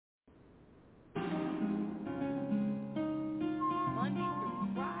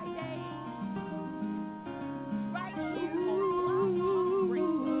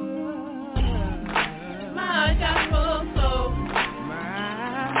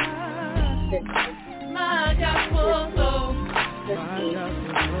My gospel soul.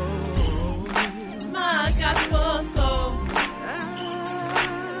 My gospel soul.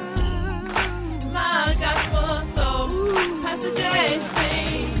 My gospel soul. Pastor J.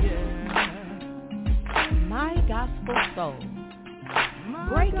 My gospel soul.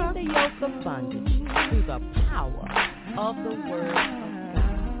 Breaking the yoke of bondage through the power of the word of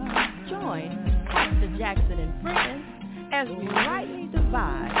God. Join Pastor Jackson and friends as we rightly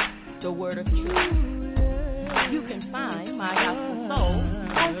divide the word of truth. You can find My Gospel Soul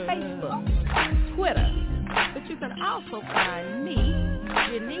on Facebook, Twitter, but you can also find me,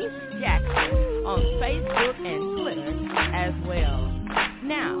 Jennice Jackson, on Facebook and Twitter as well.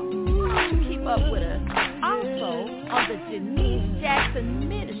 Now, to keep up with us, also on the Jennice Jackson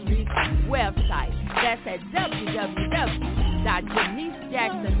Ministries website. That's at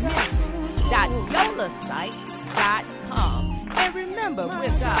www.jenicejacksonministries.yolasite.com. And remember,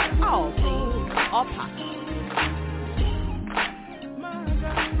 with God, all things are possible.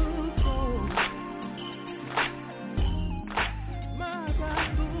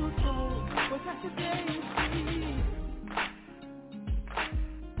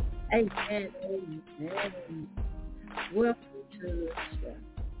 Amen, amen. Welcome to the show.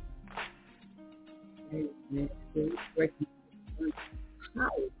 Amen. We're breaking the power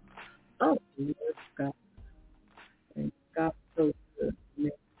of the word of God. And God so good.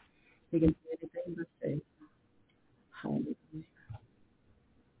 Amen. He can do anything but say, hallelujah.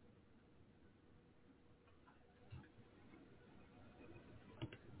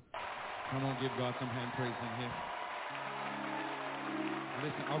 Come on, give God some hand praise in here.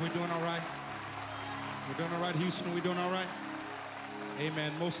 Listen, are we doing all right? We're doing all right, Houston? We doing all right?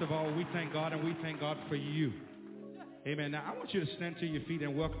 Amen. Most of all, we thank God, and we thank God for you. Amen. Now, I want you to stand to your feet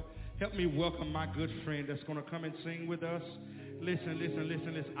and help me welcome my good friend that's going to come and sing with us. Listen.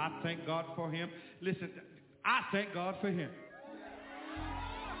 I thank God for him. Listen, I thank God for him.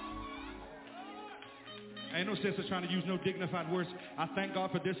 Ain't no sense of trying to use no dignified words. I thank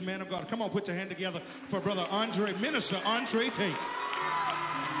God for this man of God. Come on, put your hand together for Brother Andre, Minister Andre Tate.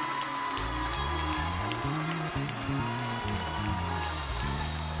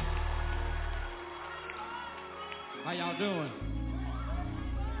 How y'all doing?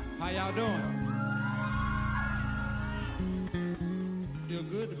 How y'all doing? Feel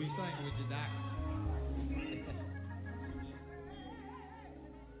good to be singing with you, Doc.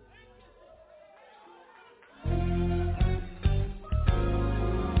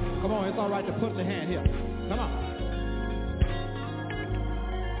 Come on, it's all right to put the hand here. Come on.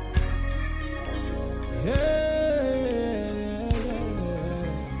 Yeah.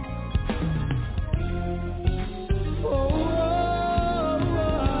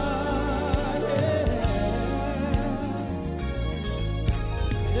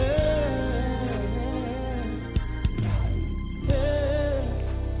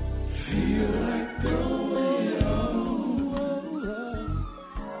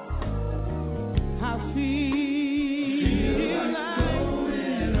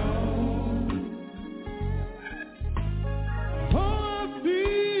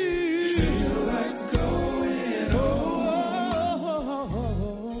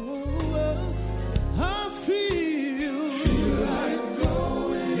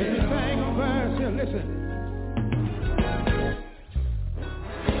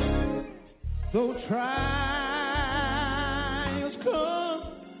 Though trials come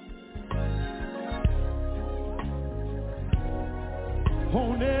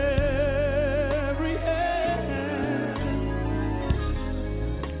on every hand,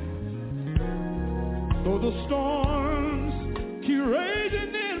 though the storms keep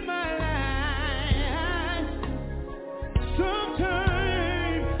raging in my life,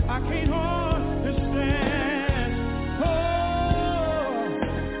 sometimes I can't understand.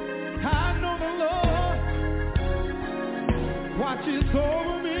 Watches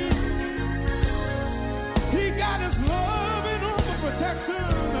over me. He got his love and all the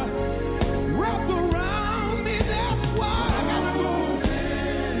protection wrapped around me. That's why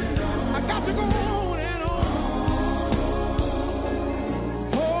I got to go on and on.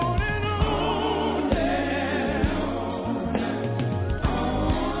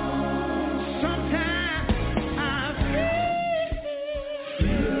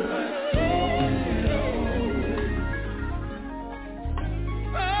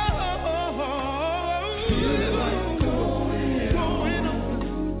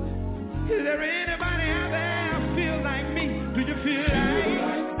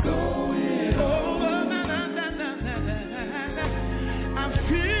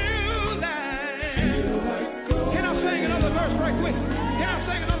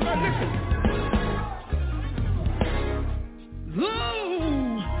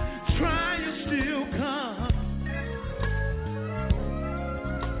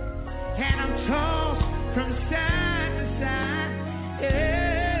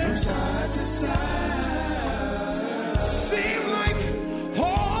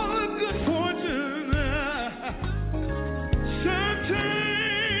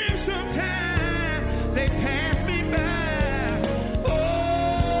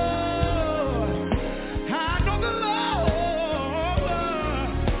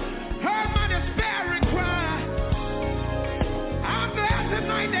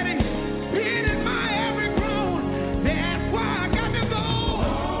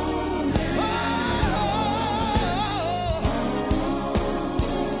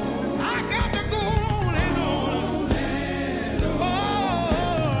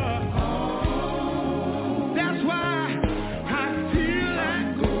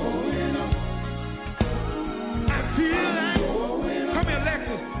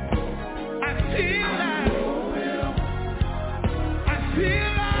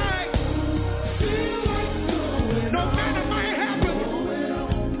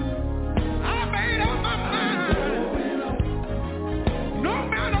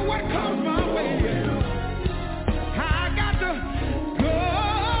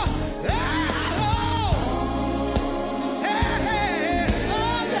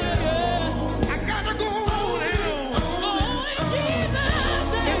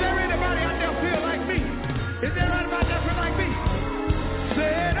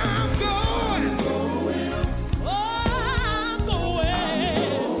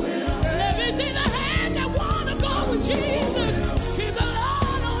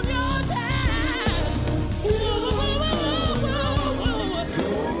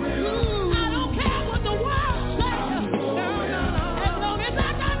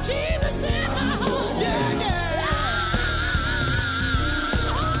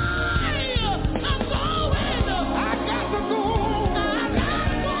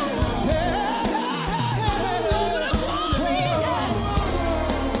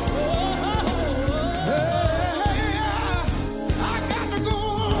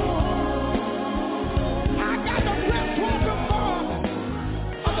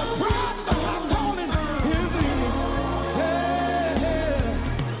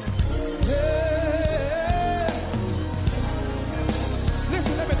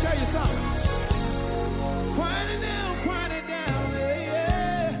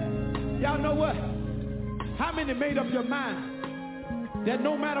 made up your mind that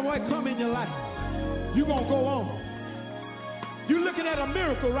no matter what come in your life, you're going to go on. You're looking at a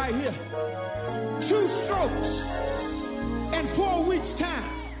miracle right here. 2 strokes in 4 weeks' time.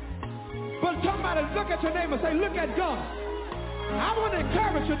 But somebody look at your neighbor and say, look at God. I want to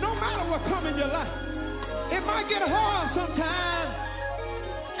encourage you, no matter what come in your life. It might get hard sometimes,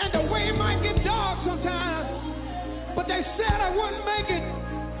 and the way might get dark sometimes. But they said I wouldn't make it.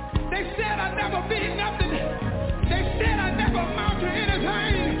 They said I'd never be nothing. They said I'd never amount to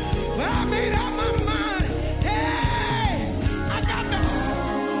anything. But I made up my mind. Hey, I got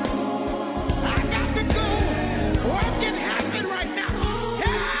to go. Oh, I'm getting happy right now.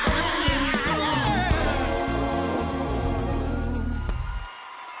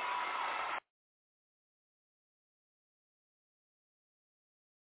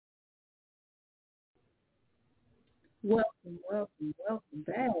 Welcome, welcome, welcome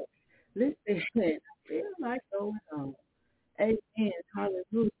back. Listen, I feel like going on. Amen.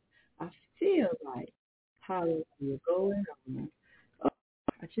 Hallelujah. I feel like, hallelujah, going on. Oh,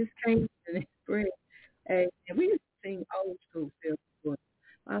 I just came to this prayer. And we used to sing old school films before.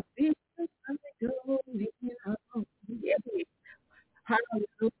 I feel like I'm going on. Yeah.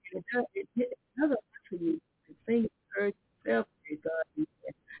 Hallelujah. It doesn't for you to sing, encourage yourself, God.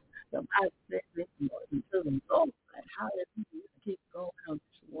 The Bible says this until the Lord. Hallelujah. Keep going on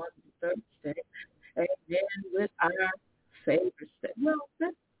this one Thursday. Amen. With our favorite set. Well,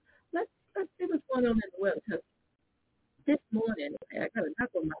 let's see what's going on in the world. Because this morning I got a knock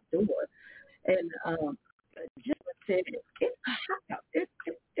on my door, and just said it's hot out. It's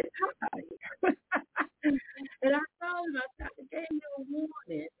hot out here. And I told him, I gave you a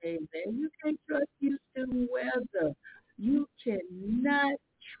warning. Amen. You can't trust Houston weather. You cannot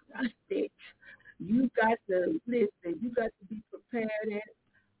trust it. You got to listen. You got to be prepared at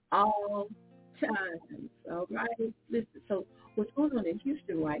all times. All right? Listen. So what's going on in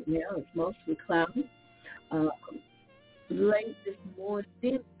Houston right now is mostly cloudy. Late this morning,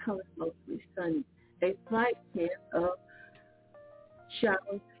 then comes mostly sunny. A slight chance of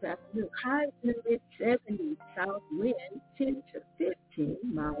showers this afternoon. Highs in the mid-70s. South wind 10 to 15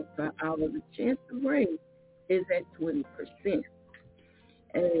 miles per hour. The chance of rain is at 20%.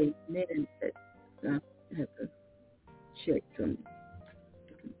 Amen. I have to check some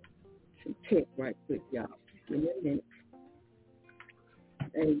tech right quick, y'all. Give me a minute.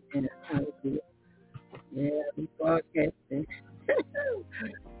 Amen. Hallelujah. Yeah, we broadcasting.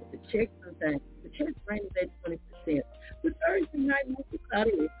 To check some things. The chance of rain is at 20%. The Thursday night mostly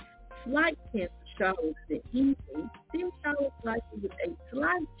cloudy with slight chance of showers in the evening. Then showers likely with a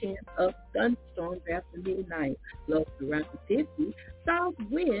slight chance of thunderstorms after midnight. Lows around 50. South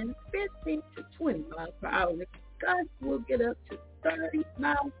wind 15 to 20 miles per hour. The gusts will get up to 30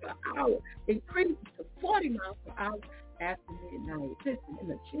 miles per hour, increasing to 40 miles per hour after midnight. Listen, and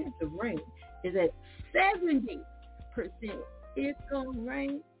the chance of rain is at 70%. It's going to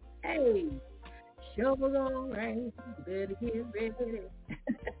rain. Hey, shovel gonna rain. You better get ready.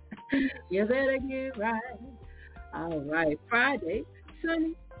 You better get right. All right, Friday,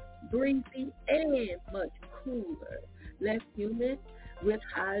 sunny, breezy, and much cooler. Less humid with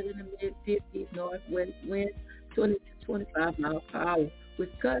highs in the mid-50s, northwest winds 20 to 25 miles per hour with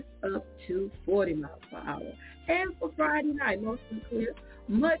gusts up to 40 miles per hour. And for Friday night, mostly clear,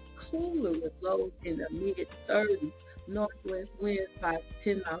 much cooler with lows in the mid-30s, northwest winds 5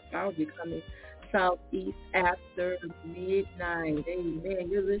 to 10 miles per hour becoming southeast after midnight. Amen.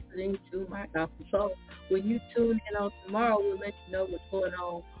 You're listening to my gospel soul. When you tune in on tomorrow, we'll let you know what's going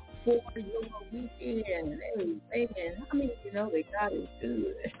on for your weekend. Amen. How many of you know that God is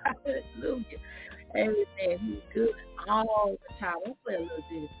good? Hallelujah. Amen. He's good all the time. I'll play a little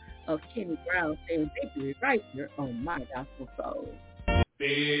bit of Kenny Brown saying victory right here on my gospel soul.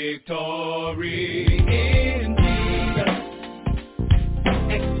 Victory in Jesus.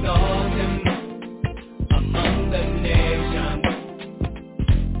 Exalt him among the nations.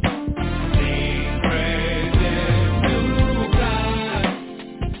 Sing praises to God,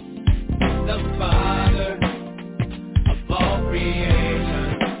 the Father of all creation.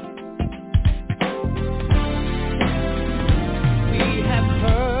 We have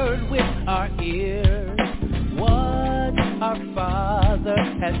heard with our ears what our Father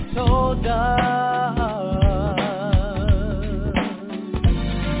has told us.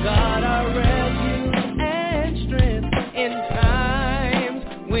 God, our refuge and strength in times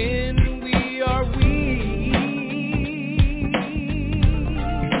when we are weak.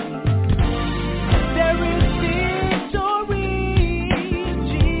 There is victory in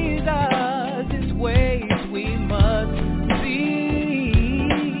Jesus, His ways we must see.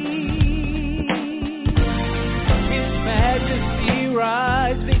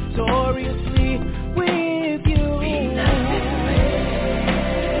 victoriously with you.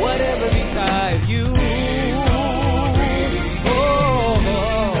 Whatever besides you.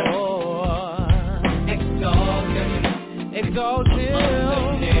 Exalt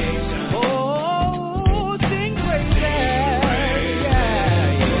him. Oh, sing praises.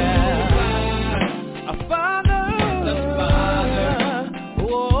 Yeah. Our Father. The Father.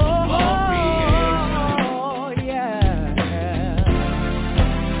 Oh, yeah.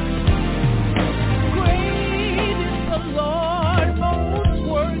 Great is the Lord, most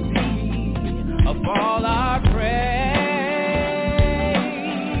worthy of all our praise.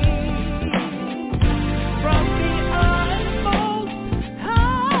 From the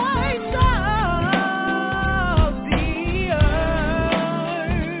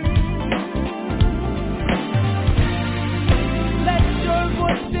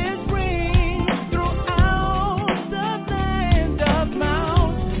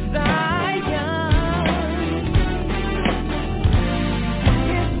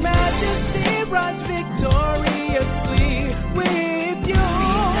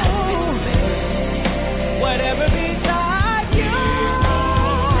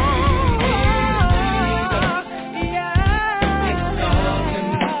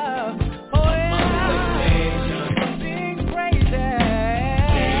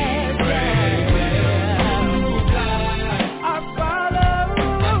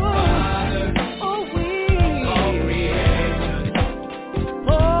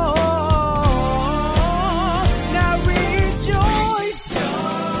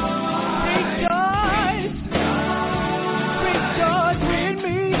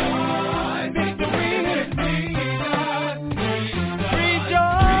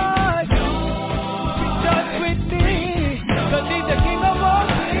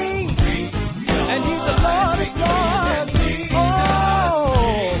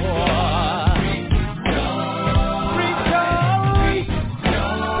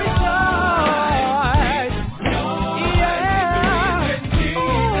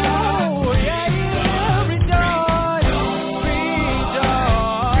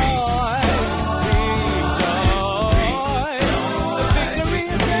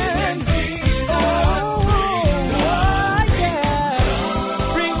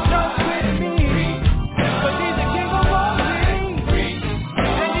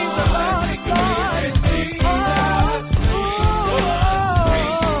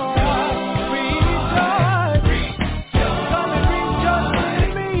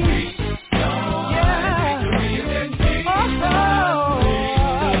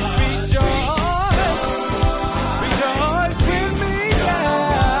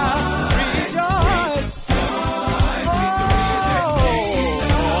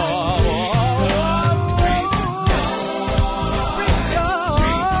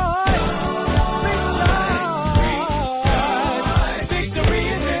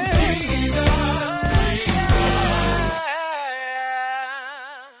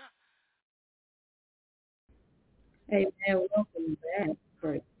Amen. Welcome back.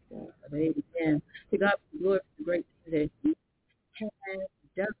 Praise God. Amen. To God be the glory for the great things that He has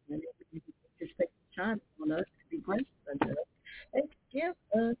done. And we respect the shine on us to be gracious unto us and to give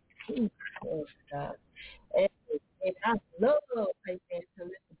us peace. Praise God. And I love, amen, to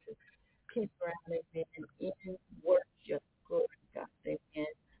listen to Kid Brown, amen, in worship. Glory to God. Amen.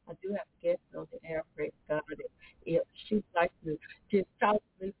 I do have a guest on the air, praise God. If she'd like to just talk to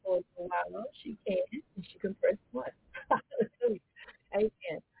me for a while, she can, and she can press one. Hallelujah.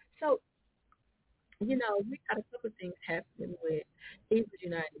 Amen. So, we got a couple of things happening with Eagles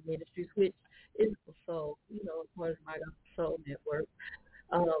United Ministries, which is for soul, part of my soul network.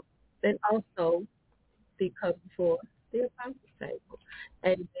 And also the cover for the Apostle Table.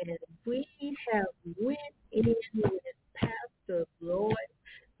 And then we have went in with Pastor Lloyd,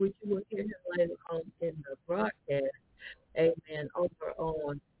 which you will hear him later on in the broadcast. Amen. Over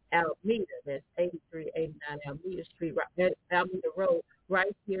on Almeda, that's 8389 Almeda Street, right, Almeda Road,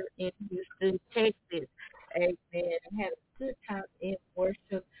 right here in Houston, Texas. Amen. I had a good time in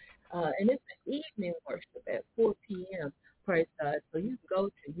worship, and it's an evening worship at 4 p.m. Praise God. So you can go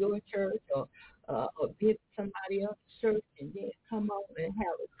to your church or visit somebody else's church and then come on and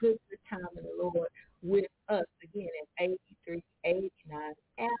have a good time in the Lord with us again at 8389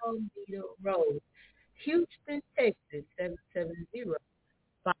 Almeda Road, Houston, Texas, 77054.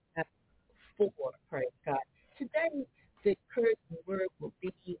 Praise God. Today, the encouraging word will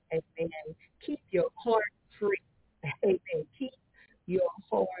be, amen, keep your heart free. Amen. Keep your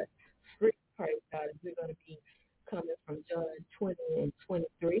heart free. Praise God. We're going to be coming from John 20 and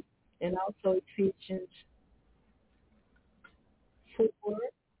 23, and also Ephesians 4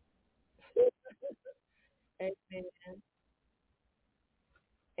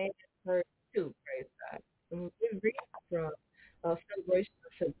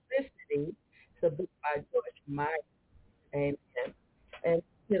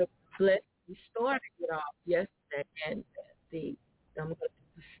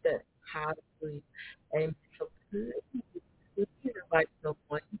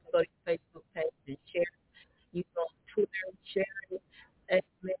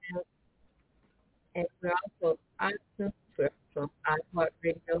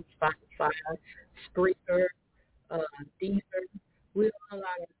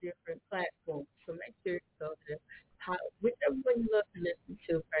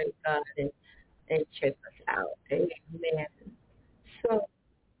 in, praise God, and check us out. Amen. So,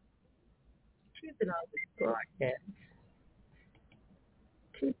 keeping on the broadcast,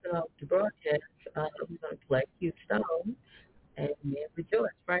 we're going to play Q Stone and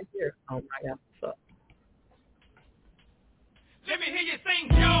Rejoice right here on my episode. Let me hear you sing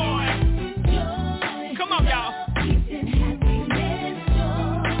joy. Come on, y'all.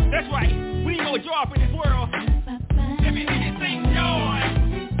 That's right. We need more joy up in this world. Let me hear you sing joy.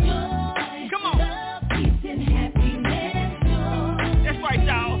 Come on. That's right,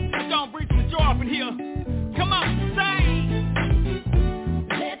 y'all. Let's go and bring some joy up in here. Come on, sing.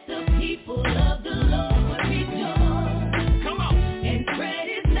 Let the people of the Lord rejoice. Come on. And spread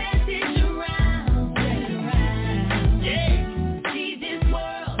his message around and around. Yeah. See, this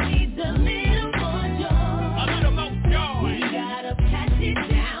world needs a little more joy. A little more joy. We gotta pass it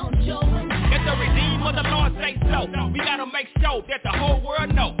down, show them how. Let the redeemed of the Lord say so. We gotta make sure that the whole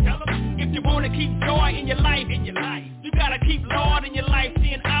world knows. If you wanna keep joy in your life, you gotta keep Lord in your life.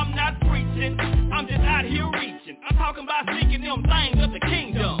 Seeing I'm not preaching, I'm just out here reaching. I'm talking about seeking them things of the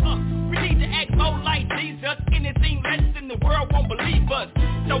kingdom. We need to act more like Jesus. Anything less than the world won't believe us.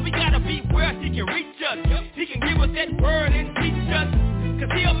 So we gotta be where he can reach us. He can give us that word and teach us. Cause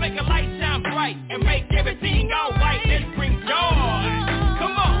he'll make a light shine bright and make everything alright. Let's bring joy.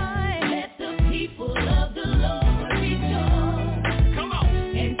 Come on. Let the people of the Lord rejoice. Come on.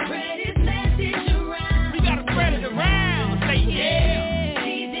 And spread his message around. We gotta spread it around. Say yeah.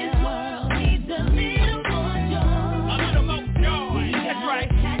 See, this world needs a little more joy. A little more joy. That's right.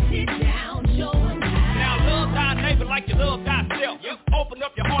 Pass it down, show them how. Now love thy neighbor like you love thyself. Open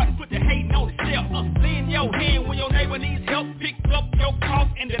up your heart and put the hating on the shelf. Lend your hand when your neighbor needs help. Pick up your cross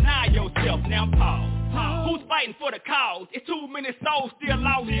and deny yourself. Now pause. Who's fighting for the cause? It's too many souls still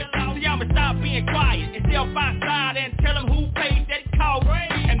lost. See, I'ma stop being quiet and step outside and tell them who paid that cost.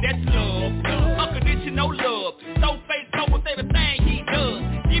 And that's love. Unconditional love. So faithful with everything he does.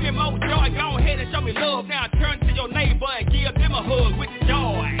 Give him more joy. Go ahead and show me love. Now turn to your neighbor and give them a hug with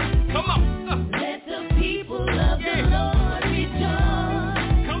joy. Come on. Let the people of the Lord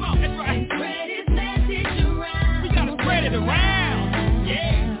rejoice. Come on, that's right. And spread his message around. We gotta spread it around.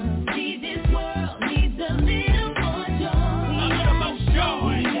 Yeah. See, this world needs a little more joy. A little more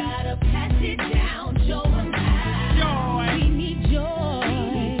joy. We gotta pass it down, show them how. Joy. We need joy.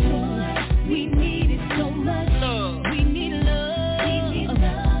 We need it so much. Love. We need love.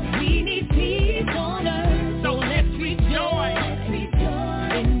 We need peace on earth. So let's rejoice.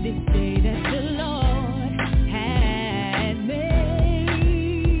 In this day that the Lord has made.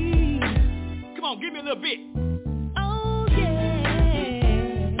 Come on, give me a little bit. Oh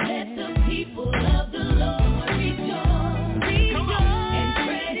yeah. Let the people of the Lord rejoice. Come on. And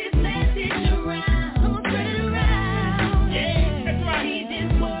spread his message around. Come on, spread it around. Yeah, that's right. See, this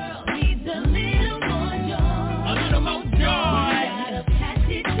world needs a little more joy. A little more joy. We gotta pass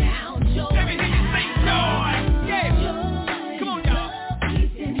it down, show them. Let me hear you sing joy. Yeah. Joy. Come on, y'all.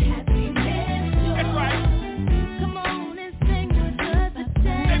 Peace and happiness. That's right. Come on and sing with us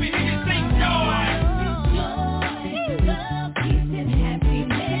today. Let me hear you sing joy. Joy, love, peace and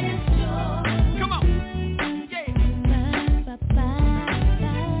happiness. Joy. Come on. Yeah.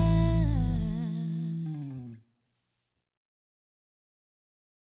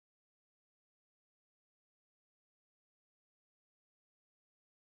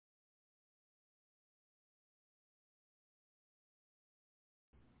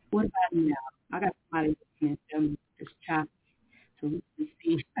 What about now? I got somebody listening to them this chat so we can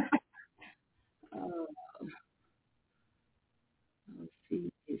see. Let's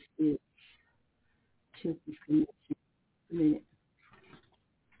see if this chip is connection. A minute.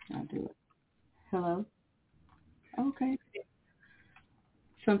 I'll do it. Hello? Okay.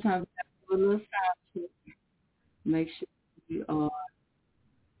 Sometimes I have to do a little sound check. Make sure you are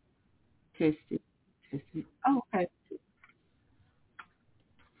tested. Oh, okay.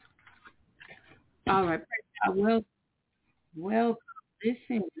 All right. Well,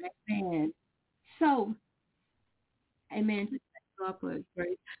 listen, amen. So, amen. Just thank God for his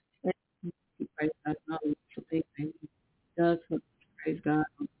grace. Praise God. All the things that he does for us. Praise God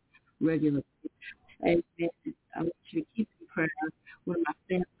on regular. Amen. I want you to keep in prayer one of my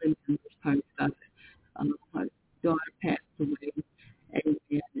family members. Praise God. My daughter passed away. And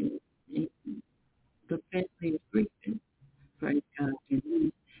the family is grieving. Praise God. And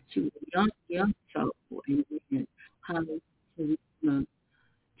she was a young soul. Amen. Hallelujah. So we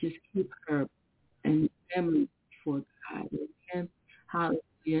just keep her and family before God. Amen.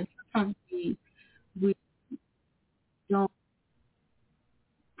 Hallelujah. Sometimes we don't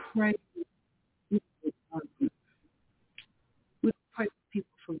pray. We don't pray for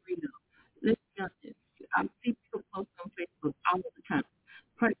people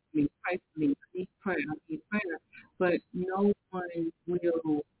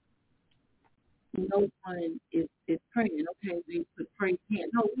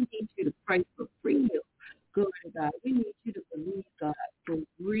need you to pray for real. Glory to God. We need you to believe God for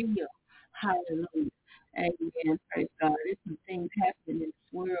real. Hallelujah. Amen. Praise God. There's some things happening in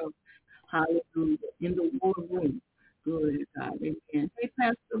this world. Hallelujah. In the war room. Glory to God. Amen. Hey,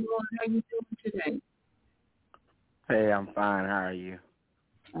 Pastor Lloyd, how you doing today? Hey, I'm fine. How are you?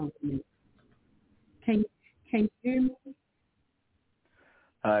 Amen. Can you hear me?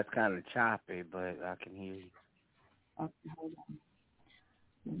 It's kind of choppy, but I can hear you. Okay, hold on.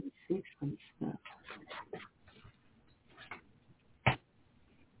 Let me fix some stuff.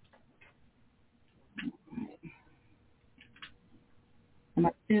 Am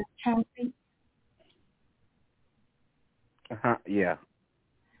I still choppy? Yeah.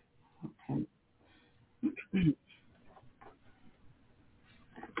 Okay.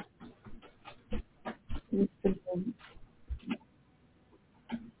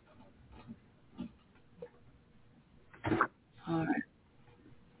 All right.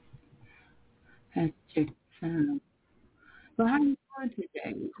 Let's check the sound. So how you doing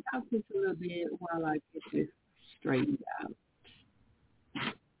today? Talk just a little bit while I get this straightened out.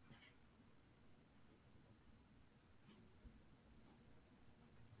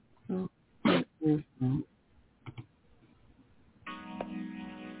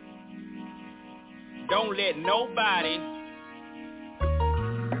 Don't let nobody,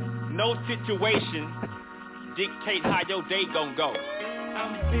 no situation dictate how your day gon' go.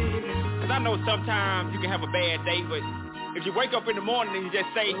 Cause I know sometimes you can have a bad day, but if you wake up in the morning and you just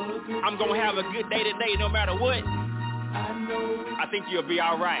say, I'm gonna have a good day today no matter what, I think you'll be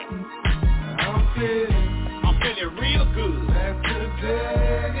alright. I'm feeling real good.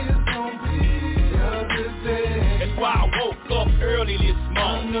 Today is gonna be a good day. That's why I woke up early this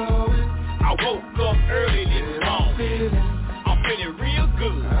morning. I woke up early this morning. I'm feeling real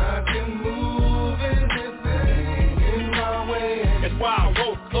good. I can move anything in my way. That's why I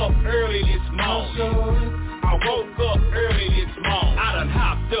woke up early this morning. I woke up early this morning. I done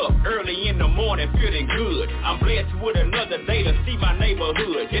hopped up early in the morning feeling good. I'm blessed with another day to see my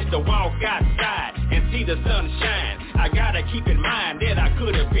neighborhood. Just to walk outside and see the sun shine. I gotta keep in mind that I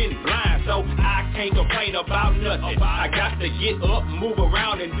could have been blind, so I can't complain about nothing. I got to get up, move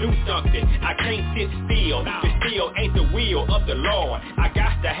around and do something. I can't sit still, it still ain't the will of the Lord. I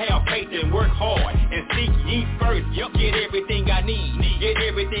got to have faith and work hard and seek ye first. Get everything I need, get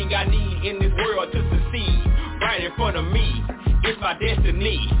everything I need in this world to succeed. Right in front of me, it's my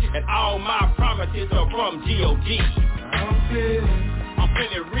destiny, and all my promises are from G.O.D. I'm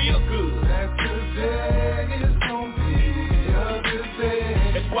feeling real good. That today is gonna be a good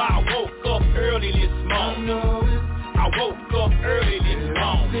day. That's why I woke up early this morning. I woke up early this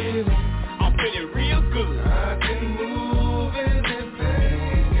morning. I'm feeling real good. I can move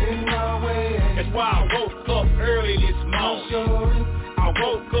anything in my way. That's why I woke up early this morning. I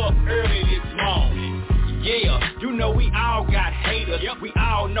woke up early this morning. Yeah, you know we all got haters. We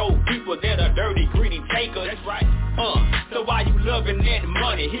all know people that are dirty, greedy takers. That's right. So why you loving that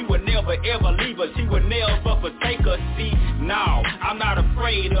money? He would never ever leave us. He would never forsake us. See, no, I'm not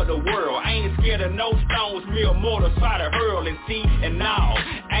afraid of the world. I ain't scared of no stones, real mortals try to hurl and see. And no,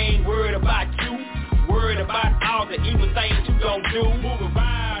 I ain't worried about you. Worried about all the evil things you gon' do. Move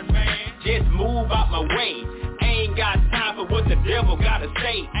around, man. Just move out my way. Ain't got time for what the devil gotta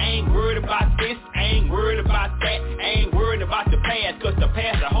say. I ain't worried about this, I ain't worried about that. I ain't worried about the past, cause the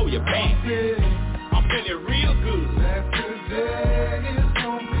past will hold you back. I'm feeling real good. That today is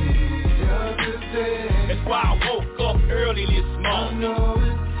gonna be a good day. That's why I woke up early this morning.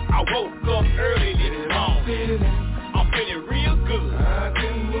 I woke up early this morning. I'm feeling real good. I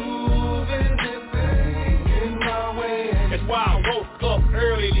can move anything in my way. That's why I woke up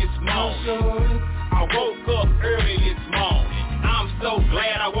early this morning. I woke up early this morning. I'm so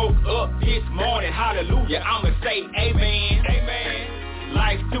glad I woke up this morning. Hallelujah, I'ma say amen. Amen.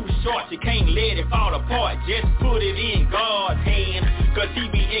 Life's too short, you can't let it fall apart. Just put it in God's hand, cause he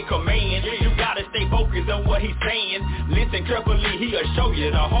be in command. You gotta stay focused on what he's saying. Listen carefully, he'll show you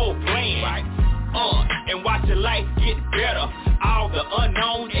the whole plan. Right? And watch your life get better. All the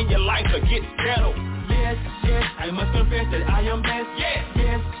unknown in your life will get settled. Yes, yes, I must confess that I am blessed. Yes,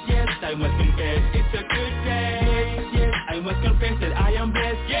 yes, yes, I must confess it's a good day. Yes, yes, I must confess that I am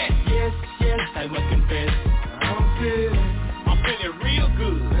blessed. Yes, yes, yes, I must confess I'm feeling real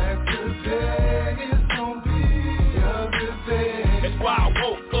good. That today is gonna be a good day. That's why I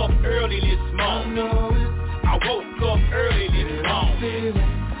woke up early this morning. I woke up early this morning.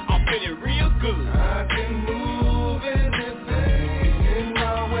 I'm feeling real good. I can move anything in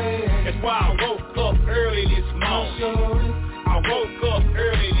my way. That's why I woke up early this morning. I woke up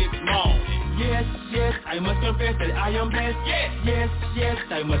early this morning. Yes, yes, I must confess that I am blessed. Yes, yes, yes,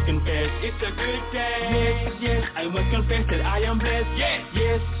 I I must confess, it's a good day. Yes, yes, I must confess that I am blessed. Yes,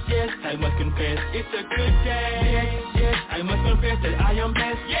 yes, yes, I must confess, it's a good day. Yes, yes, I must confess that I am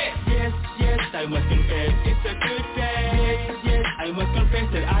blessed. Yes, yes, yes, I must confess, it's a good day. Yes, yes, I must confess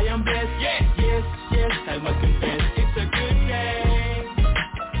that I am blessed. Yes, yes, yes, I must confess, it's a good day.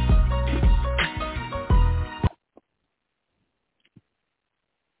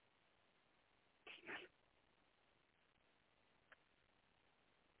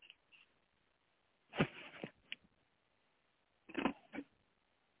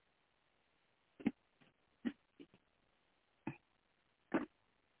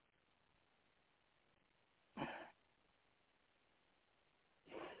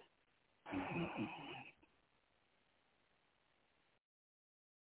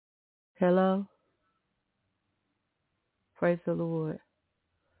 Hello. Praise the Lord.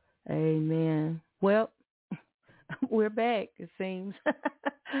 Amen. Well, we're back, it seems.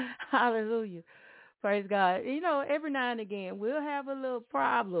 Hallelujah. Praise God. You know, every now and again, we'll have a little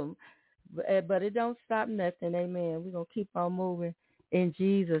problem, but it don't stop nothing. Amen. We're going to keep on moving in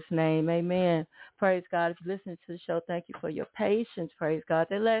Jesus' name. Amen. Praise God. If you're listening to the show, thank you for your patience. Praise God.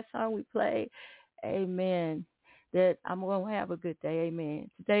 The last song we played, amen, that I'm going to have a good day.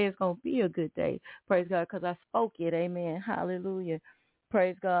 Amen. Today is going to be a good day. Praise God, because I spoke it. Amen. Hallelujah.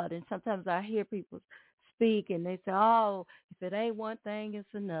 Praise God. And sometimes I hear people speak and they say, oh, if it ain't one thing, it's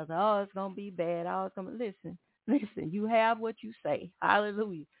another. Oh, it's going to be bad. Oh, it's going to listen, you have what you say.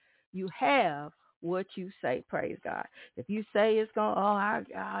 Hallelujah. You have what you say. Praise God. If you say it's going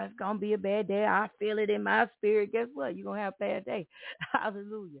it's going to be a bad day, I feel it in my spirit, guess what? You're going to have a bad day.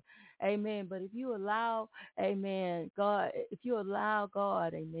 Hallelujah. Amen. But if you allow, amen, God,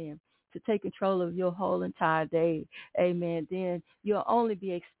 amen, to take control of your whole entire day, amen, then you'll only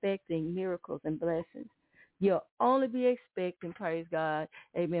be expecting miracles and blessings. You'll only be expecting, praise God,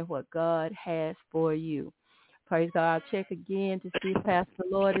 amen, what God has for you. Praise God. I'll check again to see if Pastor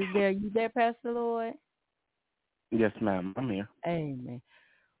Lloyd is there. You there, Pastor Lloyd? Yes, ma'am. I'm here. Amen.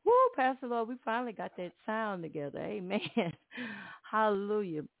 Woo, Pastor Lloyd, we finally got that sound together. Amen.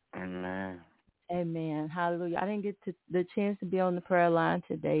 Hallelujah. Amen. Amen. Hallelujah. I didn't get the chance to be on the prayer line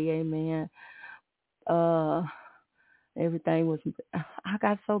today. Amen. Everything was, I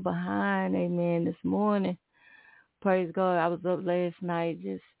got so behind, amen, this morning. Praise God. I was up last night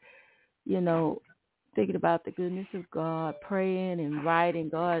just, thinking about the goodness of God, praying and writing.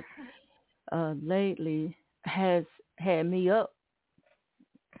 God lately has had me up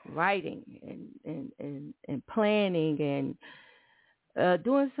writing and planning and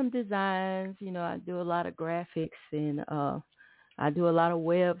doing some designs. I do a lot of graphics and I do a lot of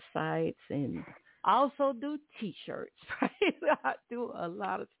websites and also do T-shirts. Right? I do a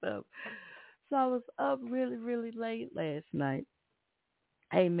lot of stuff. So I was up really, really late last night.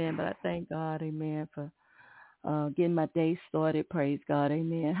 Amen. But I thank God, amen, for getting my day started. Praise God.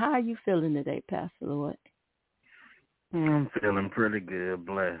 Amen. How are you feeling today, Pastor Lloyd? I'm feeling pretty good,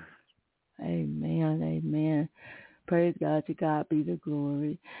 blessed. Amen. Amen. Praise God. To God be the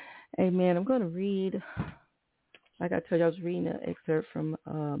glory. Amen. I'm going to read, like I told you, I was reading an excerpt from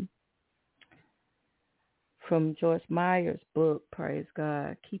Joyce Meyer's book, Praise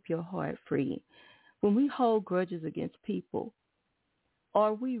God, Keep Your Heart Free. When we hold grudges against people,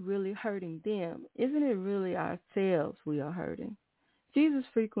 are we really hurting them? Isn't it really ourselves we are hurting? Jesus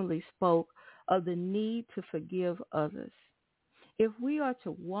frequently spoke of the need to forgive others. If we are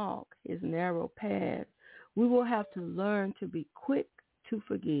to walk his narrow path, we will have to learn to be quick to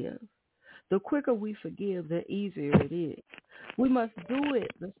forgive. The quicker we forgive, the easier it is. We must do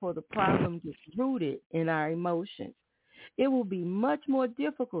it before the problem gets rooted in our emotions. It will be much more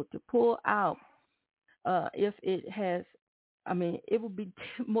difficult to pull out it will be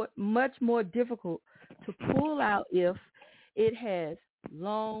much more difficult to pull out if it has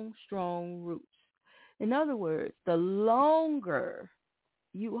long, strong roots. In other words, the longer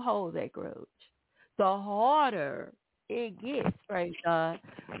you hold that grudge, the harder it gets, praise God,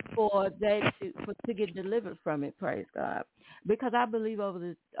 for to get delivered from it, praise God. Because I believe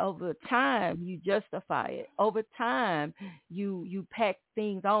over time you justify it. Over time you pack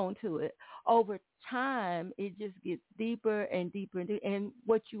things onto it. Over time it just gets deeper and deeper and deeper. And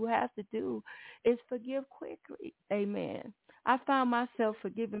what you have to do is forgive quickly. Amen. I found myself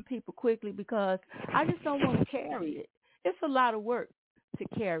forgiving people quickly because I just don't want to carry it. It's a lot of work to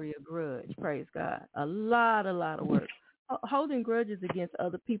carry a grudge, praise God. A lot of work. Holding grudges against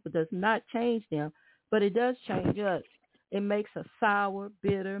other people does not change them, but it does change us. It makes us sour,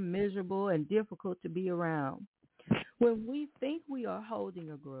 bitter, miserable, and difficult to be around. When we think we are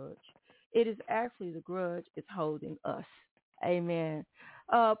holding a grudge, it is actually the grudge is holding us. Amen.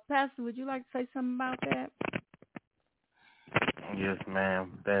 Pastor, would you like to say something about that? Yes,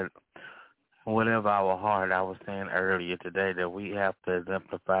 ma'am. That whatever our heart, I was saying earlier today that we have to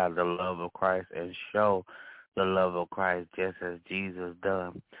exemplify the love of Christ and show the love of Christ just as Jesus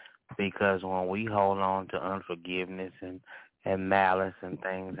done. Because when we hold on to unforgiveness and malice and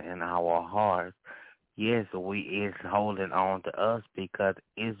things in our hearts, yes, it's holding on to us because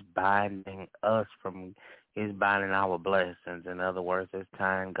it's binding it's binding our blessings. In other words, it's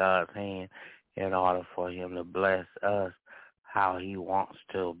tying God's hand in order for him to bless us how he wants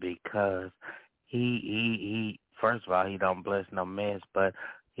to, because he first of all, he don't bless no mess, but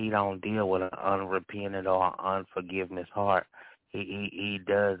he don't deal with an unrepentant or unforgiveness heart. He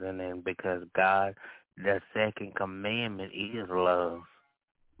doesn't, and because God, the second commandment is love.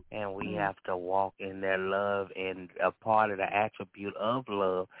 And we have to walk in that love, and a part of the attribute of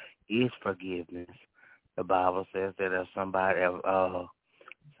love is forgiveness. The Bible says that if somebody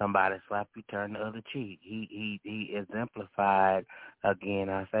slap you, turn the other cheek. He exemplified, again,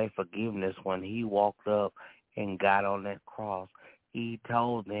 I say forgiveness, when he walked up and got on that cross. He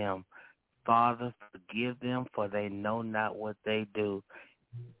told them, Father, forgive them, for they know not what they do.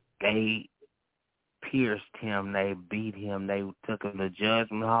 They pierced him, they beat him, they took him to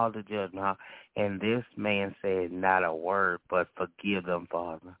judgment hall, and this man said not a word, but forgive them,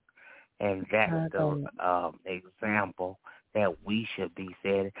 Father. And that's the example that we should be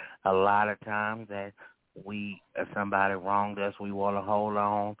setting. A lot of times that if somebody wronged us, we want to hold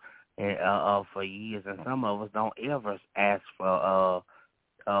on for years, and some of us don't ever ask for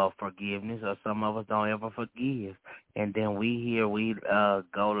forgiveness, or some of us don't ever forgive. And then we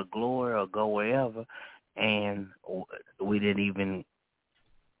go to glory or go wherever, and we didn't even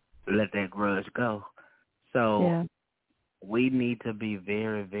let that grudge go. So we need to be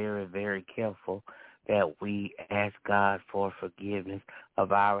very, very, very careful that we ask God for forgiveness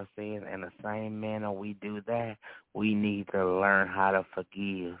of our sins. In the same manner we do that, we need to learn how to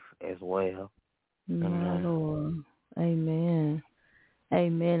forgive as well. My Lord. Amen.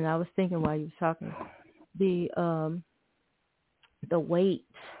 Amen. I was thinking while you were talking, the weight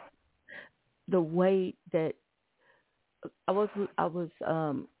that I was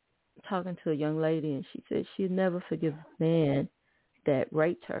talking to a young lady, and she said she'd never forgive a man that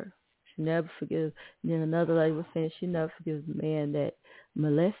raped her. She never forgive. And then another lady was saying she never forgives a man that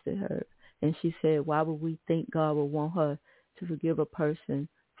molested her. And she said, why would we think God would want her to forgive a person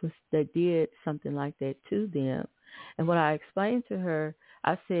that did something like that to them? And when I explained to her,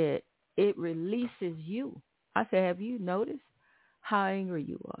 I said, it releases you. I said, have you noticed how angry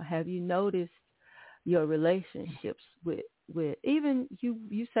you are? Have you noticed your relationships with even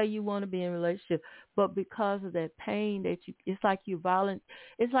you say you want to be in a relationship, but because of that pain that it's like you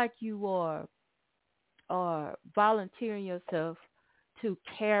are volunteering yourself to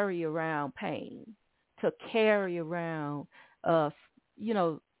carry around pain, to carry around the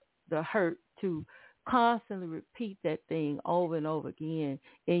hurt, to constantly repeat that thing over and over again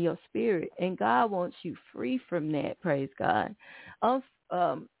in your spirit. And God wants you free from that, praise God.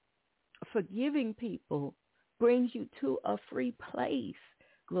 Forgiving people brings you to a free place.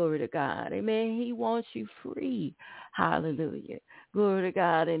 Glory to God. Amen. He wants you free. Hallelujah. Glory to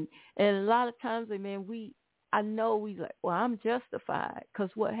God. And a lot of times, amen, I know we like, well, I'm justified because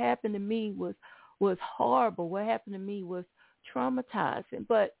what happened to me was horrible. What happened to me was traumatizing.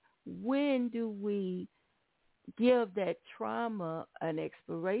 But when do we give that trauma an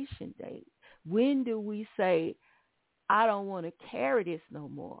expiration date? When do we say, I don't want to carry this no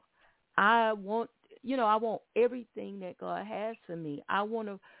more? I want everything that God has for me. I want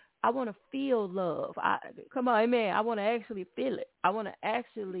to feel love. Come on, amen. I want to actually feel it. I want to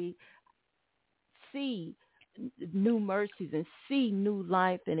actually see new mercies and see new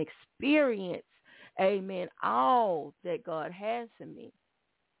life and experience, amen, all that God has for me.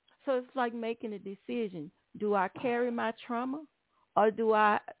 So it's like making a decision. Do I carry my trauma, or do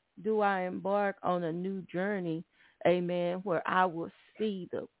I embark on a new journey, amen, where I will see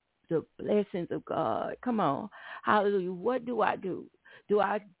the blessings of God? Come on. Hallelujah. What do I do? Do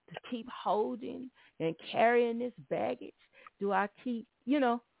I keep holding and carrying this baggage? Do I keep,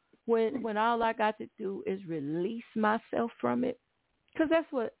 when all I got to do is release myself from it? Because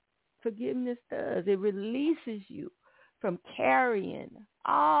that's what forgiveness does. It releases you from carrying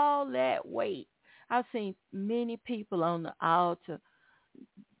all that weight. I've seen many people on the altar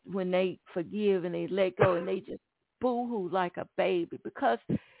when they forgive and they let go and they just boo-hoo like a baby because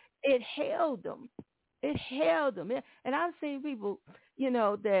it held them. It held them. And I've seen people,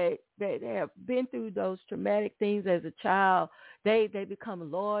 that have been through those traumatic things as a child. They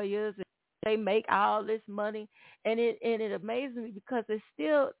become lawyers they make all this money, and it amazes me because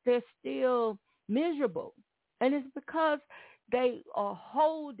they're still miserable, and it's because they are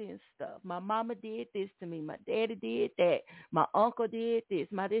holding stuff. My mama did this to me. My daddy did that. My uncle did this.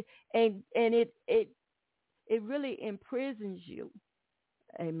 And it really imprisons you.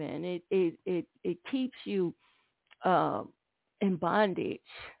 Amen. It keeps you in bondage.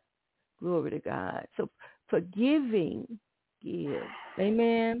 Glory to God. So forgiving gives.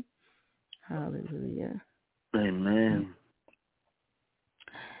 Amen. Hallelujah. Amen.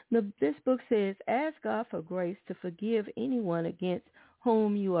 Now, this book says, ask God for grace to forgive anyone against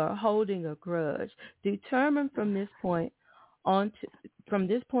whom you are holding a grudge. Determine from this point on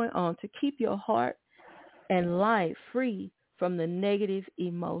to keep your heart and life free from the negative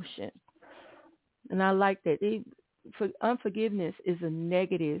emotion. And I like that. Unforgiveness is a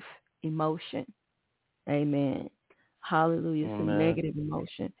negative emotion. Amen. Hallelujah. It's a negative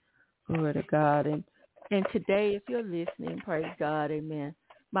emotion. Glory to God. And today, if you're listening, praise God. Amen.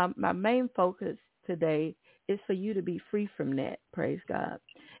 My main focus today is for you to be free from that. Praise God.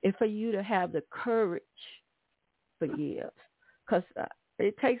 It's for you to have the courage to forgive, because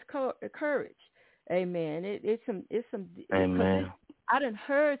it takes courage. Amen. It's some. Amen. I done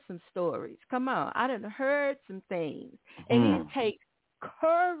heard some stories. Come on, I done heard some things, and it takes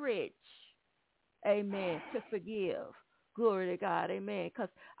courage. Amen. To forgive. Glory to God. Amen. Because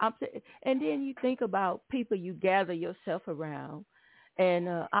and then you think about people you gather yourself around. And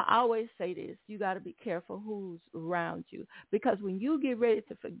I always say this, you got to be careful who's around you. Because when you get ready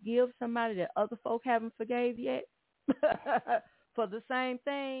to forgive somebody that other folk haven't forgave yet for the same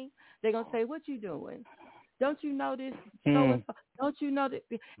thing, they're going to say, what you doing? Don't you know this? So-and-so? Don't you know that?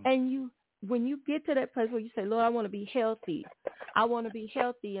 And when you get to that place where you say, Lord, I want to be healthy. I want to be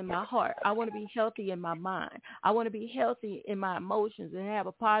healthy in my heart. I want to be healthy in my mind. I want to be healthy in my emotions and have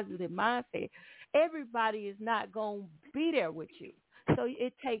a positive mindset. Everybody is not going to be there with you. So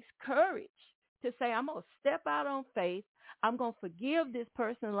it takes courage to say, I'm going to step out on faith. I'm going to forgive this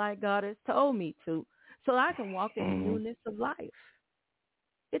person like God has told me to, so I can walk in the newness of life.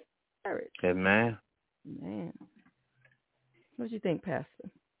 It's courage. Amen. Man. What do you think, Pastor?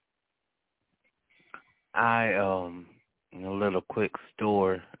 A little quick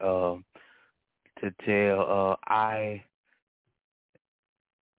story to tell.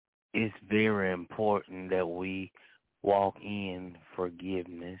 It's very important that we walk in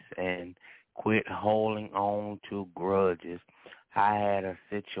forgiveness and quit holding on to grudges. I had a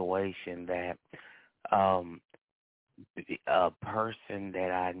situation that a person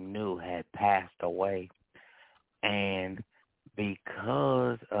that I knew had passed away, and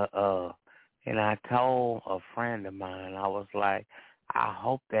because and I told a friend of mine, I was like, I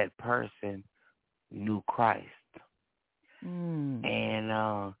hope that person knew Christ. And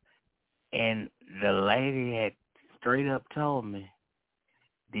the lady had straight up told me,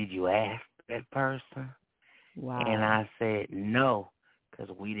 did you ask that person? Wow. And I said no, because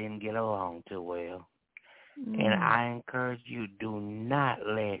we didn't get along too well. And I encourage you, do not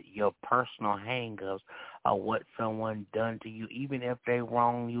let your personal hang-ups or what someone done to you, even if they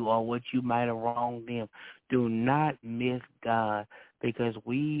wrong you or what you might have wronged them, do not miss God, because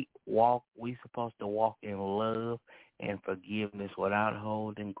we supposed to walk in love and forgiveness without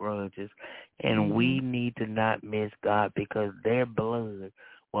holding grudges. And we need to not miss God, because their blood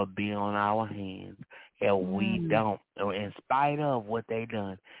will be on our hands if we don't, or in spite of what they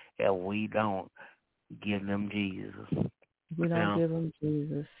done, if we don't give them Jesus. We don't give them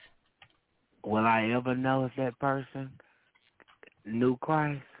Jesus. Will I ever know if that person knew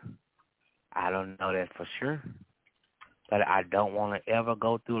Christ? I don't know that for sure. But I don't want to ever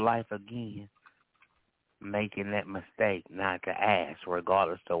go through life again making that mistake not to ask,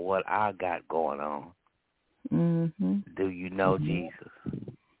 regardless of what I got going on. Do you know Jesus?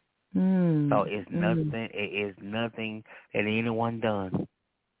 So it's nothing. It is nothing that anyone done.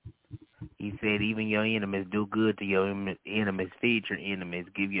 He said, even your enemies, do good to your enemies, feed your enemies,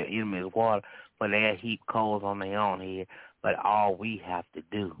 give your enemies water, but they'll heap coals on their own head. But all we have to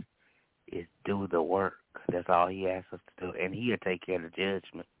do is do the work. That's all he asks us to do, and he'll take care of the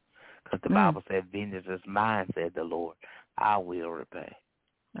judgment. Because the Bible said, vengeance is mine, said the Lord. I will repay.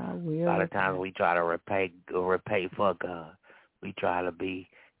 I will. A lot of times we try to repay for God. We try to be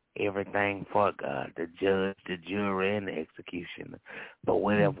everything for God, the judge, the jury, and the executioner. But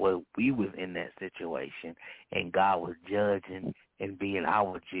whenever we was in that situation and God was judging and being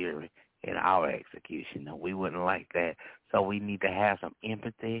our jury and our executioner, we wouldn't like that. So we need to have some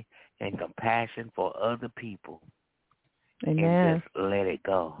empathy and compassion for other people. Amen. And just let it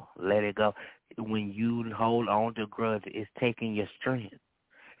go. Let it go. When you hold on to grudge, it's taking your strength.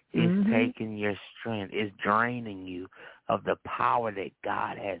 It's taking your strength. It's draining you of the power that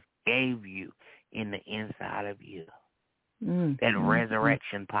God has gave you in the inside of you. That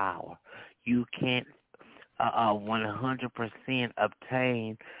resurrection power. You can't 100%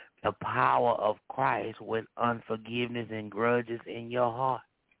 obtain the power of Christ with unforgiveness and grudges in your heart.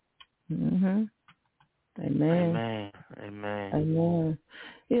 Amen. Amen. Amen. Amen.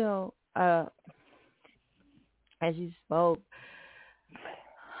 You know, as you spoke,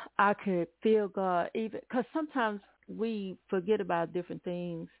 I could feel God, even because sometimes we forget about different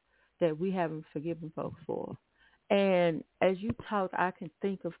things that we haven't forgiven folks for. And as you talked, I can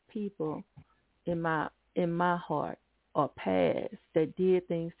think of people in my heart or past that did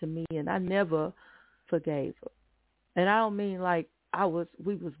things to me, and I never forgave them. And I don't mean like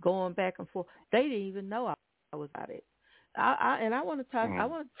we was going back and forth. They didn't even know I was at it. I want to talk.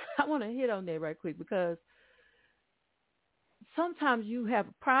 I want to hit on that right quick, because sometimes you have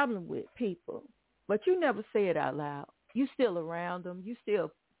a problem with people, but you never say it out loud. You still around them. You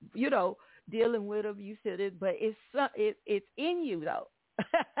still, dealing with them. You still, but it's in you though.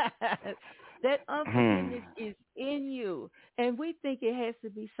 That unforgiveness is in you, and we think it has to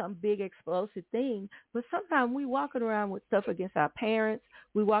be some big explosive thing. But sometimes we walking around with stuff against our parents.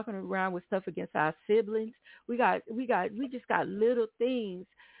 We walking around with stuff against our siblings. We just got little things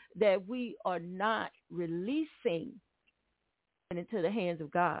that we are not releasing into the hands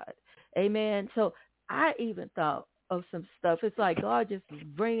of God. Amen. So I even thought of some stuff. It's like God just is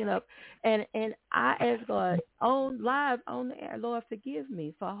bringing up, and I ask God live on the air, Lord, forgive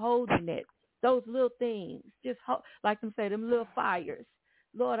me for holding those little things, just like them say, them little fires.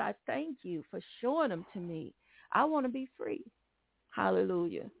 Lord, I thank you for showing them to me. I want to be free.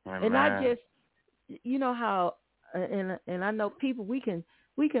 Hallelujah. Amen. And not just, how, and I know people, we can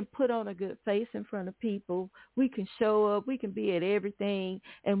put on a good face in front of people. We can show up. We can be at everything,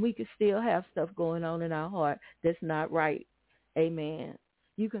 and we can still have stuff going on in our heart that's not right. Amen.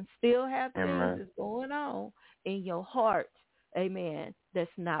 You can still have things that's going on in your heart. Amen. That's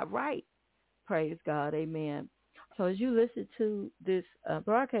not right. Praise God. Amen. So as you listen to this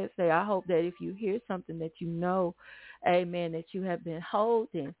broadcast today, I hope that if you hear something that amen, that you have been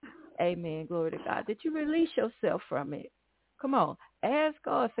holding, amen, glory to God, that you release yourself from it. Come on. Ask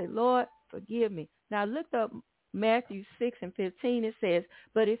God, say, Lord, forgive me. Now look up Matthew 6:15. It says,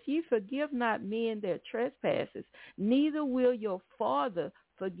 but if you forgive not men their trespasses, neither will your Father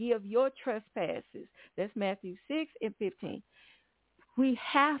forgive your trespasses. That's Matthew 6:15. We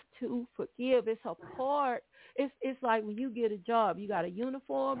have to forgive. It's a part. It's like when you get a job, you got a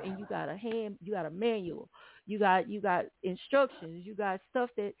uniform and you got a manual, you got instructions, you got stuff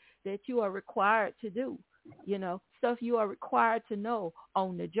that you are required to do, stuff you are required to know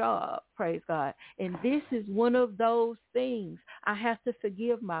on the job. Praise God. And this is one of those things. I have to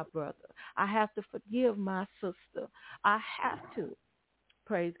forgive my brother. I have to forgive my sister. I have to.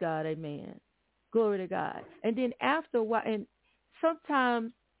 Praise God. Amen. Glory to God. And then after a while, and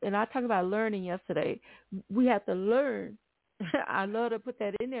sometimes, and I talked about learning yesterday, we have to learn. I love to put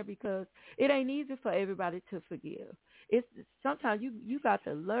that in there because it ain't easy for everybody to forgive. It's sometimes you got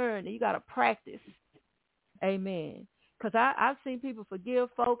to learn and you got to practice. Amen. Because I've seen people forgive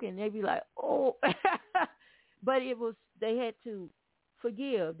folk and they be like, oh, but they had to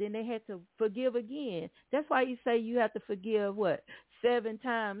forgive. Then they had to forgive again. That's why you say you have to forgive, 7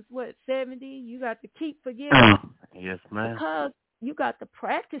 times, 70? You got to keep forgiving. Yes, ma'am. Because you got to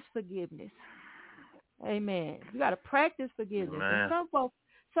practice forgiveness. Amen. You got to practice forgiveness. Amen. And some folks,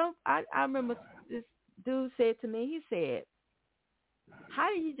 I remember this dude said to me, he said,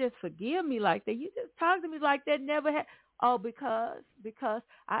 how do you just forgive me like that? You just talk to me like that never had. Oh, because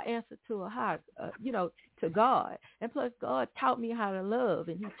I answered to a high, to God. And plus God taught me how to love,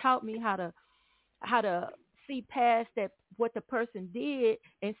 and he taught me how to see past that, what the person did,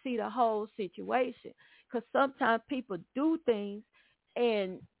 and see the whole situation. Because sometimes people do things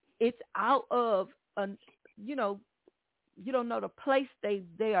and it's out of, you don't know the place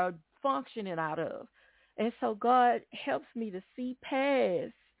they are functioning out of. And so God helps me to see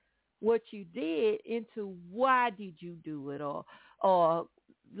past what you did into why did you do it, or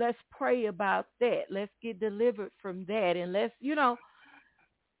let's pray about that. Let's get delivered from that. And let's,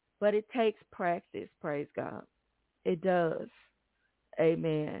 but it takes practice. Praise God. It does.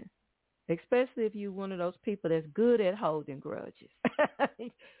 Amen. Especially if you're one of those people that's good at holding grudges.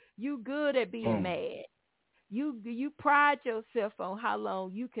 You good at being mad. You pride yourself on how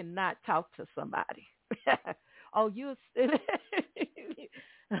long you cannot talk to somebody.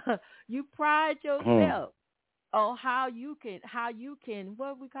 You pride yourself on how you can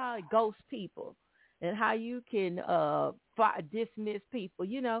what we call it, ghost people. and how you can dismiss people,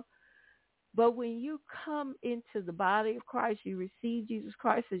 you know. But when you come into the body of Christ, you receive Jesus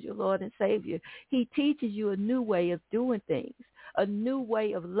Christ as your Lord and Savior. He teaches you a new way of doing things, a new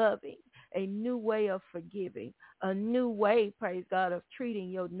way of loving, a new way of forgiving, a new way, praise God, of treating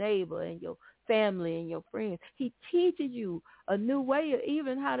your neighbor and your family and your friends. He teaches you a new way of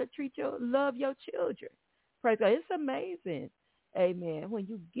even how to love your children. Praise God. It's amazing. Amen. When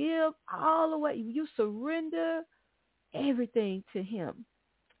you give all away, you surrender everything to him.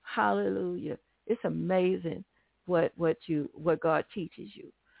 Hallelujah. It's amazing what God teaches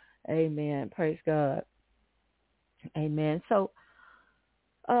you. Amen. Praise God. Amen. So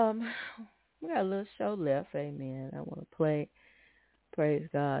we got a little show left. Amen. I want to play, praise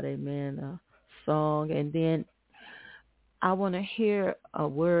God, amen, a song, and then I want to hear a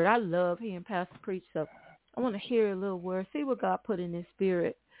word. I love hearing Pastor preach, so I want to hear a little word, see what God put in his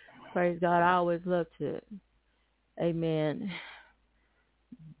spirit. Praise God. I always love to, amen,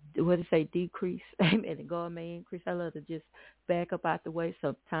 what did it say, decrease, amen, and God may increase. I love to just back up out the way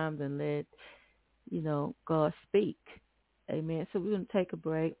sometimes and let, God speak. Amen. So we're going to take a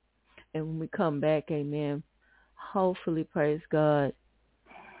break, and when we come back, amen, hopefully, praise God,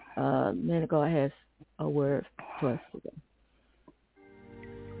 man of God has a word for us today.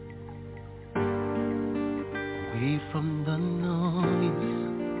 Away from the noise,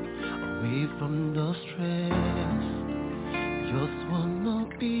 away from the stress, just wanna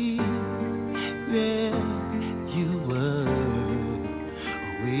be where you were.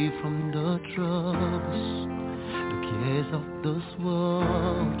 Away from the troubles, the cares of this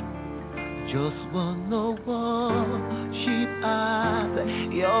world, just wanna worship at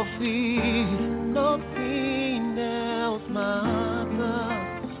your feet. Nothing else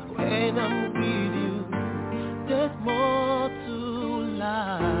matters when I'm with you. There's more to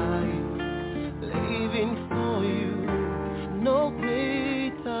life, living for you. No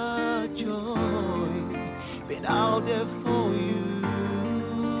greater joy been out there for you.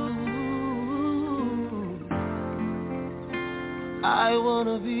 I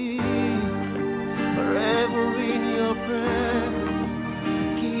wanna be forever in your presence,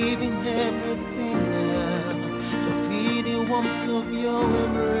 giving everything now to feel the warmth of your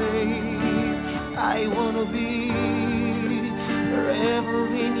embrace. I wanna be forever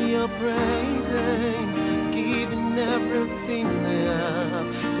in your presence, giving everything now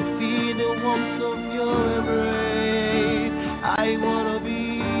to feel the warmth of your embrace. I wanna be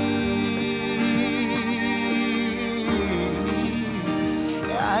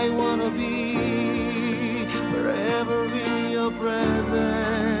forever in your presence.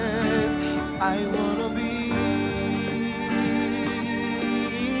 I wanna be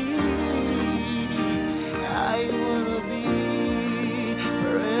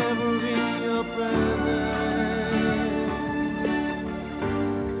forever in your presence.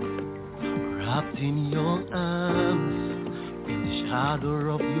 Wrapped in your arms, in the shadow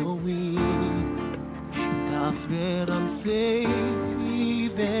of your wings, that's where I'm safe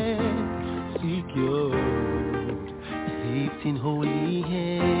and secured. Safe in holy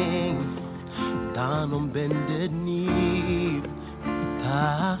hands, down on bended knee.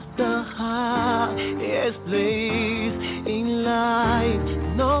 That's the highest place in life.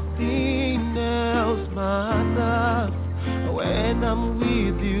 Nothing else matters when I'm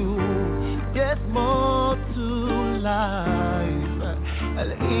with you. There's more to life,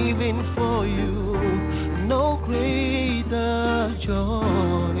 living for you. No greater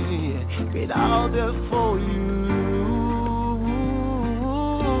joy been out there for you.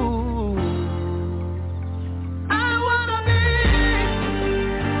 I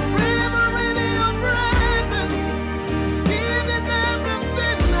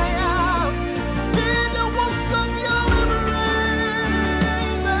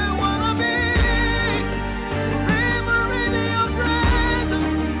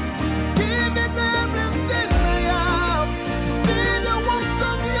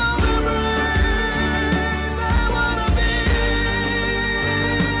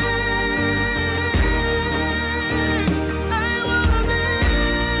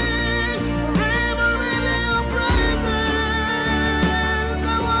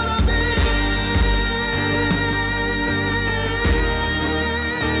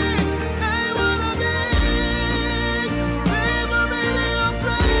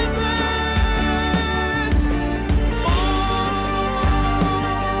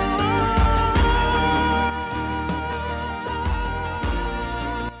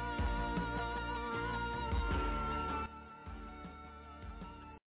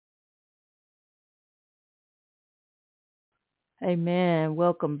Amen.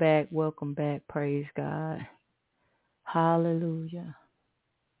 Welcome back. Welcome back. Praise God. Hallelujah.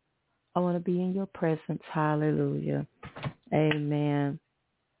 I want to be in your presence. Hallelujah. Amen.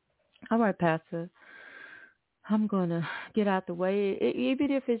 All right, Pastor. I'm going to get out the way.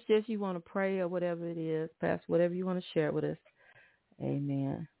 Even if it's just you want to pray or whatever it is, Pastor, whatever you want to share with us.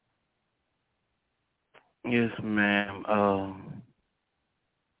 Amen. Yes, ma'am.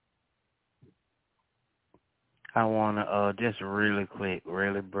 I want to just really quick,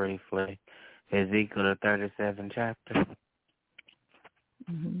 really briefly, Ezekiel the 37th chapter.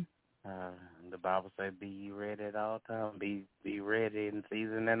 Mm-hmm. The Bible says, "Be ye ready at all times. Be ready in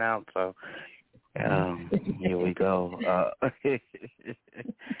season and out." So, here we go.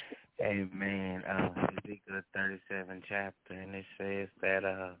 Amen. Ezekiel 37 chapter, and it says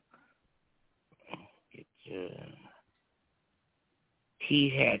that he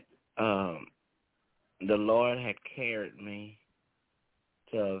had the Lord had carried me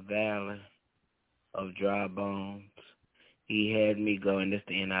to a valley of dry bones. He had me go, and this is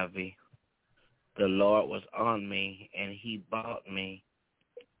the NIV. The Lord was on me, and he brought me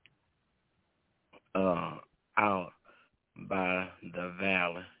out by the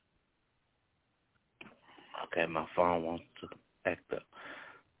valley. Okay, my phone wants to act up.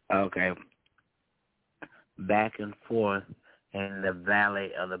 Okay. Back and forth in the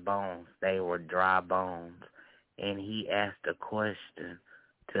valley of the bones. They were dry bones. And he asked a question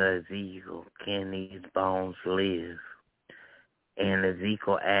to Ezekiel, "Can these bones live?" And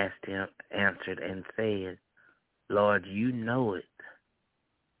Ezekiel answered and said, "Lord, you know it."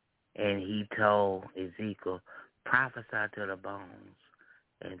 And he told Ezekiel, "Prophesy to the bones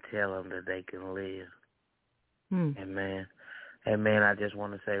and tell them that they can live." Amen. Amen. I just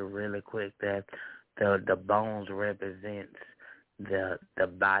want to say really quick that the bones represents the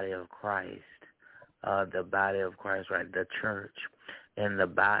body of Christ. The body of Christ, right? The church. And the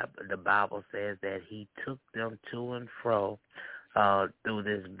Bible says that he took them to and fro through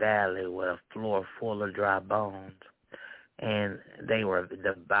this valley with a floor full of dry bones. And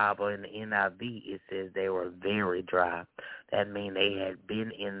the Bible in the NIV, it says they were very dry. That means they had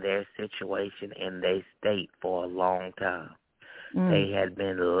been in their situation in their state for a long time. They had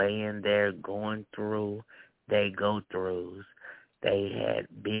been laying there going through their go-throughs. They had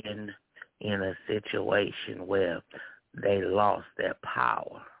been in a situation where they lost their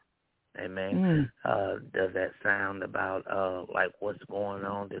power. Amen. Does that sound about like what's going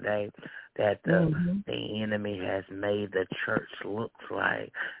on today? That the enemy has made the church look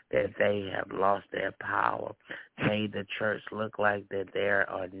like that they have lost their power, made the church look like that they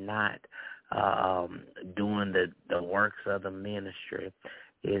are not doing the works of the ministry.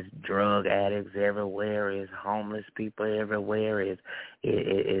 Is drug addicts everywhere, is homeless people everywhere, is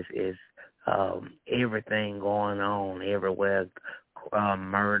everything going on everywhere.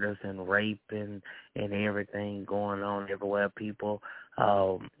 Murders and raping and everything going on everywhere. People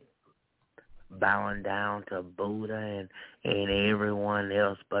bowing down to Buddha and everyone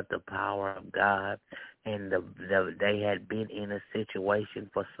else but the power of God. And they had been in a situation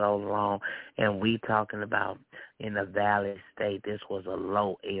for so long. And we talking about in the valley state, this was a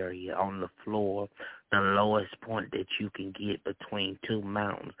low area on the floor, the lowest point that you can get between two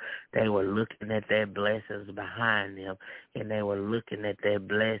mountains. They were looking at their blessings behind them, and they were looking at their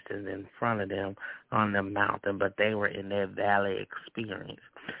blessings in front of them on the mountain, but they were in their valley experience.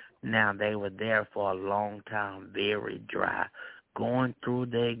 Now, they were there for a long time, very dry, going through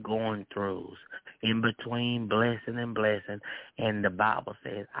their going-throughs, in between blessing and blessing. And the Bible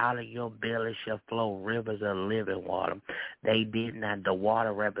says, out of your belly shall flow rivers of living water. They did not. The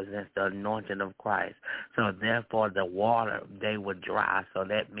water represents the anointing of Christ. So, therefore, the water, they were dry. So,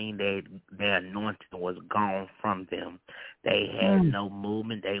 that means their anointing was gone from them. They had no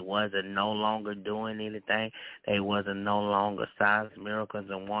movement. They wasn't no longer doing anything. They wasn't no longer signs, miracles,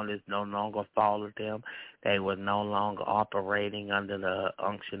 and wonders no longer followed them. They were no longer operating under the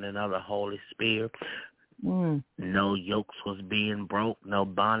unctioning of the Holy Spirit. No yokes was being broke. No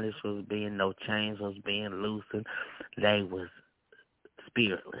bondage was being, no chains was being loosened. They was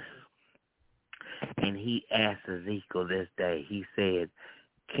spiritless. And he asked Ezekiel this day, he said,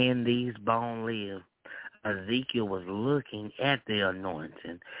 "Can these bones live?" Ezekiel was looking at the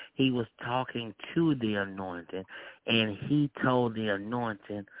anointing. He was talking to the anointing, and he told the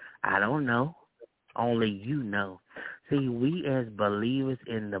anointing, "I don't know. Only you know." See, we as believers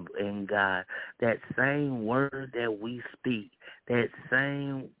in God, that same word that we speak, that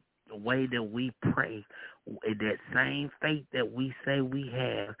same way that we pray, that same faith that we say we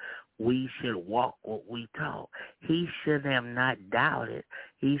have, we should walk what we taught. He should have not doubted.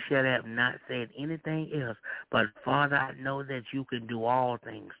 He should have not said anything else. But, Father, I know that you can do all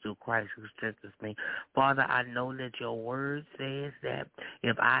things through Christ who strengthens me. Father, I know that your word says that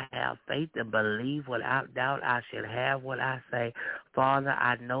if I have faith and believe without doubt, I should have what I say. Father,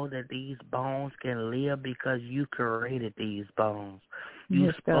 I know that these bones can live because you created these bones.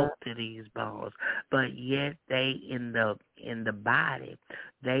 You spoke to these bones, but yet they in the body,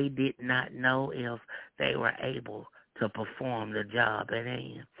 they did not know if they were able to perform the job at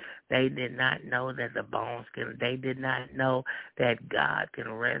hand. They did not know that the bones can. They did not know that God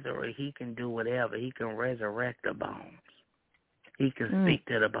can resurrect. He can do whatever. He can resurrect the bones. He can speak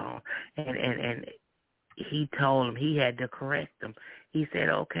to the bones, and he told him he had to correct them. He said,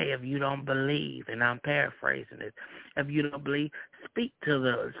 okay, if you don't believe, and I'm paraphrasing it, if you don't believe, speak to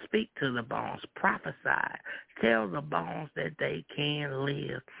the bones, prophesy, tell the bones that they can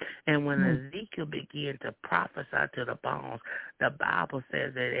live. And when Ezekiel began to prophesy to the bones, the Bible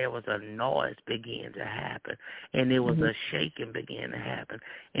says that there was a noise began to happen, and there was a shaking began to happen,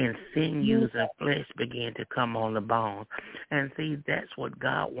 and sinews and flesh began to come on the bones. And see, that's what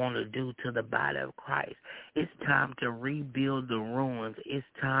God wanted to do to the body of Christ. It's time to rebuild the ruins. It's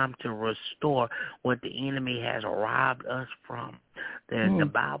time to restore what the enemy has robbed us from. The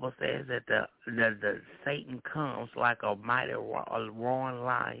Bible says that the Satan comes like a mighty roaring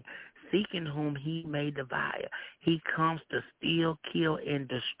lion, seeking whom he may devour. He comes to steal, kill, and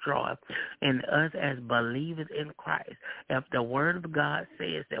destroy. And us as believers in Christ, if the word of God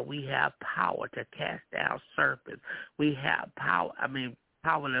says that we have power to cast down serpents, we have power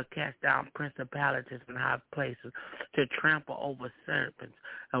to cast down principalities and high places, to trample over serpents,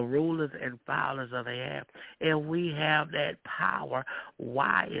 rulers and followers of the air. If we have that power,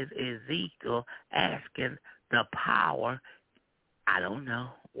 why is Ezekiel asking the power? I don't know.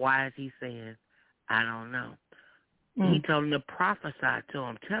 Why is he saying, I don't know? He told them to prophesy to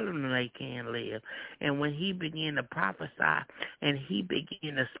them, tell them they can live. And when he began to prophesy and he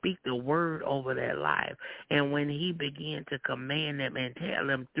began to speak the word over their life, and when he began to command them and tell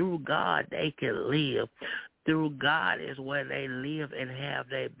them through God they can live, through God is where they live and have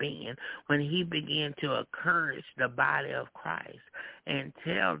their being. When he began to encourage the body of Christ and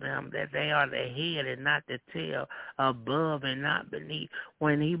tell them that they are the head and not the tail, above and not beneath.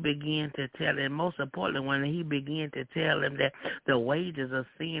 When he began to tell them, most importantly, when he began to tell them that the wages of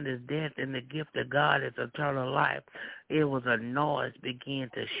sin is death and the gift of God is eternal life, it was a noise began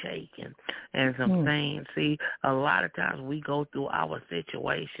to shaking and some things. See, a lot of times we go through our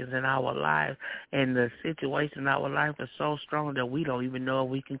situations in our life, and the situation in our life is so strong that we don't even know if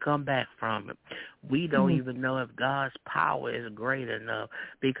we can come back from it. We don't even know if God's power is great enough,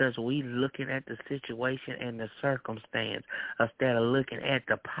 because we looking at the situation and the circumstance instead of looking at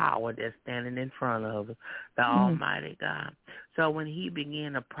the power that's standing in front of us, the Almighty God. So when he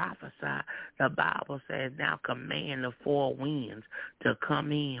began to prophesy, the Bible says, now command the four winds to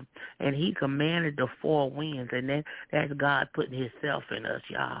come in. And he commanded the four winds, and that's God putting himself in us,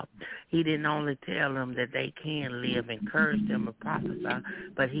 y'all. He didn't only tell them that they can live, encourage them to prophesy,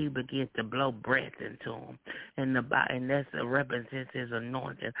 but he began to blow breath into them. And that's represents his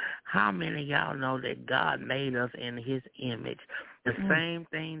anointing. How many of y'all know that God made us in his image? The same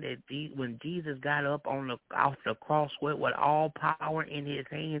thing that when Jesus got up off the cross with all power in his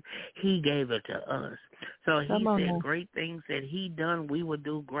hand, he gave it to us. So he said great things that he done, we will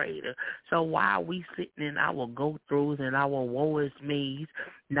do greater. So why are we sitting in our go-throughs and our woe is me's,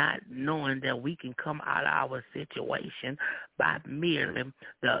 not knowing that we can come out of our situation by merely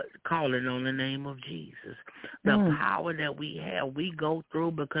calling on the name of Jesus? The power that we have, we go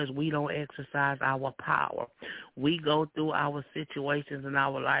through because we don't exercise our power. We go through our situations in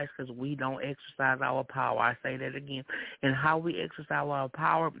our lives because we don't exercise our power. I say that again. And how we exercise our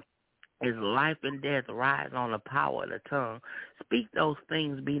power is life and death rise on the power of the tongue. Speak those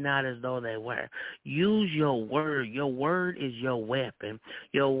things, be not as though they were. Use your word. Your word is your weapon.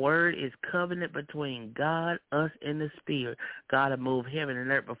 Your word is covenant between God, us, and the Spirit. God will move heaven and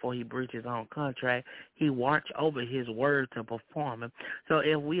earth before he breaches his own contract. He watch over his word to perform it. So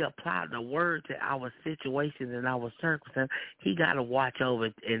if we apply the word to our situations and our circumstances, he got to watch over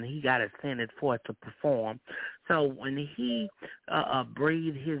it, and he got to send it forth to perform. So when he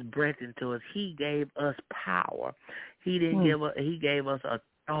breathed his breath into us, he gave us power. He didn't give us. He gave us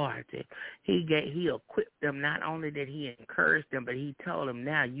authority. He equipped them. Not only did he encourage them, but he told them,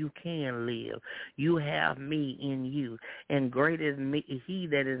 now you can live. You have me in you. And great is me, he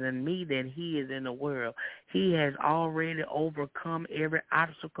that is in me than he is in the world. He has already overcome every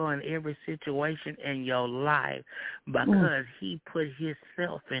obstacle and every situation in your life because he put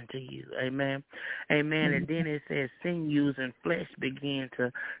himself into you. Amen. Amen. And then it says sinews and flesh begin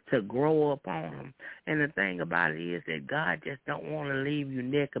to grow up on them. And the thing about it is that God just don't want to leave you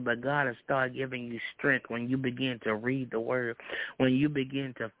naked, but God will start giving you strength when you begin to read the word. When you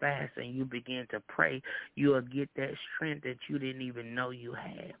begin to fast and you begin to pray, you'll get that strength that you didn't even know you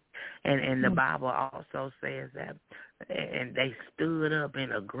had. And the Bible also says that, and they stood up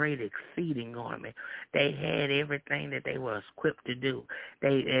in a great exceeding army. They had everything that they were equipped to do.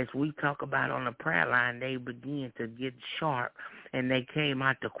 They, as we talk about on the prayer line, they began to get sharp, and they came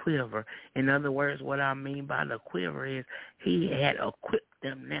out the quiver. In other words, what I mean by the quiver is he had equipped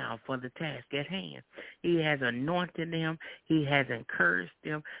them now for the task at hand. He has anointed them. He has encouraged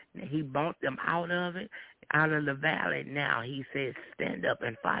them. He brought them out of it, out of the valley. Now he says, stand up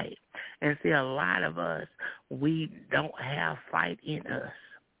and fight. And see, a lot of us, we don't have fight in us.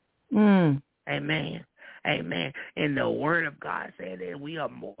 Amen. Amen. And the word of God said that we are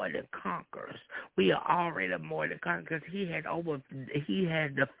more than conquerors. We are already more than conquerors. He has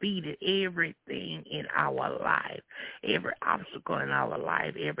defeated everything in our life, every obstacle in our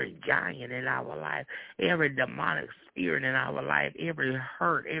life, every giant in our life, every demonic spirit in our life, every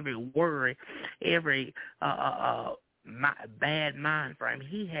hurt, every worry, every bad mind frame.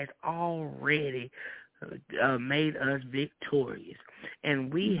 He has already made us victorious.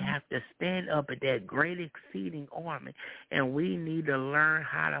 And we have to stand up at that great exceeding army, and we need to learn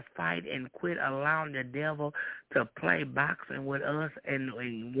how to fight and quit allowing the devil to play boxing with us and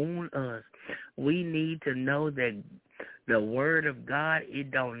wound us. We need to know that the word of God,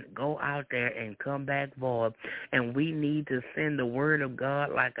 it don't go out there and come back void. And we need to send the word of God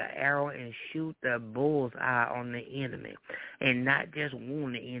like an arrow and shoot the bull's eye on the enemy. And not just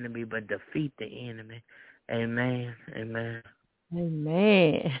wound the enemy, but defeat the enemy. Amen. Amen.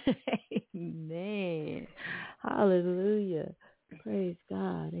 Amen. Amen. Hallelujah. Praise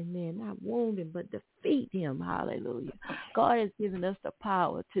God. Amen. Not wound him, but defeat him. Hallelujah. God has given us the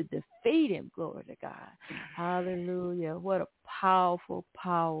power to defeat him. Glory to God. Hallelujah. What a powerful,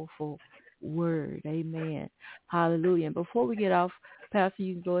 powerful word. Amen. Hallelujah. And before we get off, Pastor,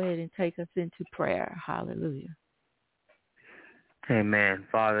 you can go ahead and take us into prayer. Hallelujah. Amen.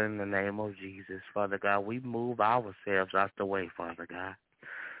 Father, in the name of Jesus, Father God, we move ourselves out the way, Father God.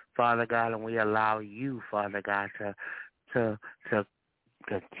 Father God, and we allow you, Father God, to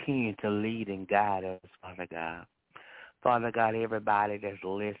continue to lead and guide us, Father God. Father God, everybody that's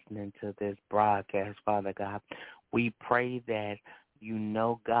listening to this broadcast, Father God, we pray that you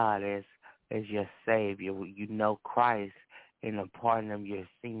know God as your Savior. You know Christ in the pardon of your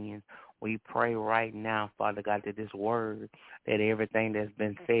sins. We pray right now, Father God, that this word, that everything that's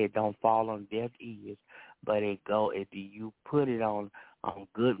been said don't fall on deaf ears, but you put it on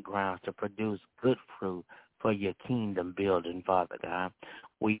good grounds to produce good fruit for your kingdom building, Father God.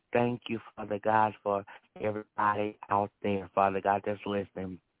 We thank you, Father God, for everybody out there, Father God, that's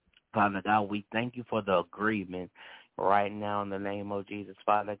listening. Father God, we thank you for the agreement right now in the name of Jesus.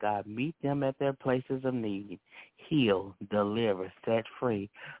 Father God, meet them at their places of need. Heal, deliver, set free.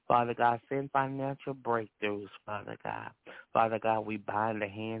 Father God, send financial breakthroughs, Father God. Father God, we bind the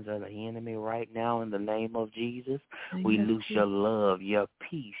hands of the enemy right now in the name of Jesus. We loose your love, your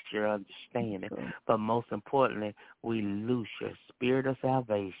peace, your understanding. But most importantly, we loose your spirit of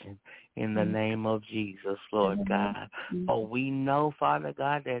salvation in the name of Jesus, Lord God. Oh, we know, Father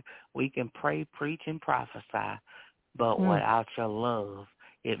God, that we can pray, preach, and prophesy, but without your love,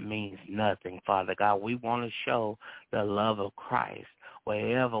 it means nothing, Father God. We want to show the love of Christ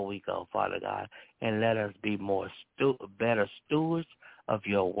wherever we go, Father God, and let us be better stewards of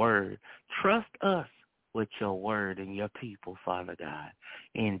your word. Trust us with your word and your people, Father God.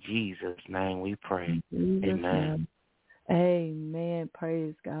 In Jesus' name we pray. Amen. Amen.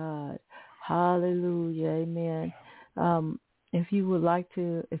 Praise God. Hallelujah. Amen. If you would like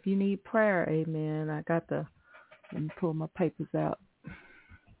to, if you need prayer, amen, let me pull my papers out.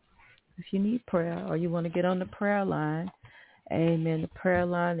 If you need prayer or you want to get on the prayer line, amen, the prayer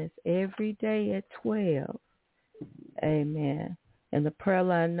line is every day at 12. Amen. And the prayer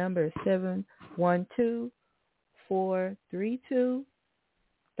line number is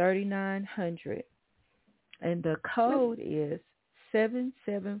 712-432-3900. And the code is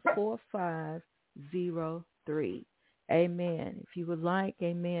 774503. Amen. If you would like,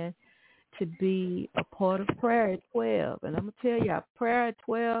 amen, to be a part of prayer at 12. And I'm going to tell you, prayer at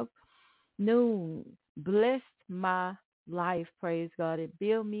 12 noon blessed my life, praise God. It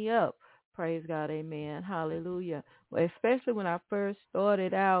built me up, praise God, amen, hallelujah. Well, especially when I first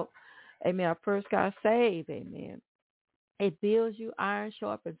started out, amen, I first got saved, amen. It builds you. Iron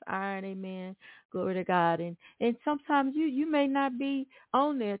sharpens iron, amen. Glory to God. And sometimes you may not be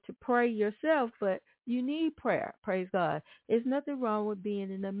on there to pray yourself, but you need prayer, praise God. There's nothing wrong with being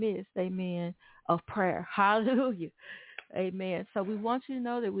in the midst, amen, of prayer. Hallelujah. Amen. So we want you to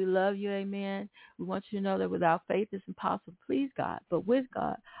know that we love you, amen. We want you to know that without faith it's impossible to please God. But with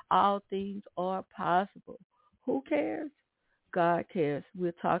God, all things are possible. Who cares? God cares.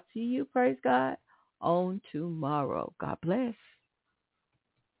 We'll talk to you, praise God, on tomorrow. God bless.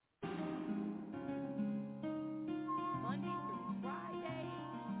 Monday through Friday,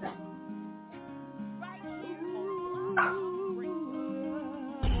 right here on Blog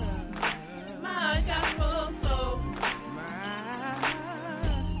Radio. My gospel soul.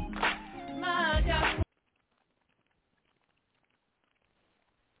 My gospel.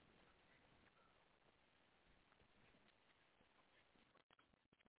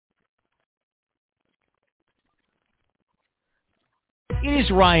 It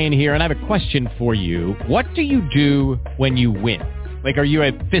is Ryan here, and I have a question for you. What do you do when you win? Like, are you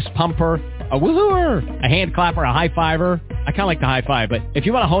a fist pumper, a woo-hooer, a hand clapper, a high-fiver? I kind of like the high-five, but if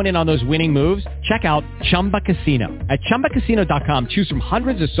you want to hone in on those winning moves, check out Chumba Casino. At ChumbaCasino.com, choose from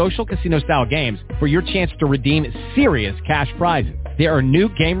hundreds of social casino-style games for your chance to redeem serious cash prizes. There are new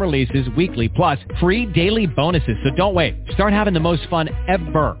game releases weekly, plus free daily bonuses, so don't wait. Start having the most fun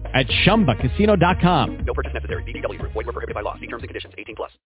ever at ChumbaCasino.com. No purchase necessary. VGW Group. Void where prohibited by law. See terms and conditions. 18+.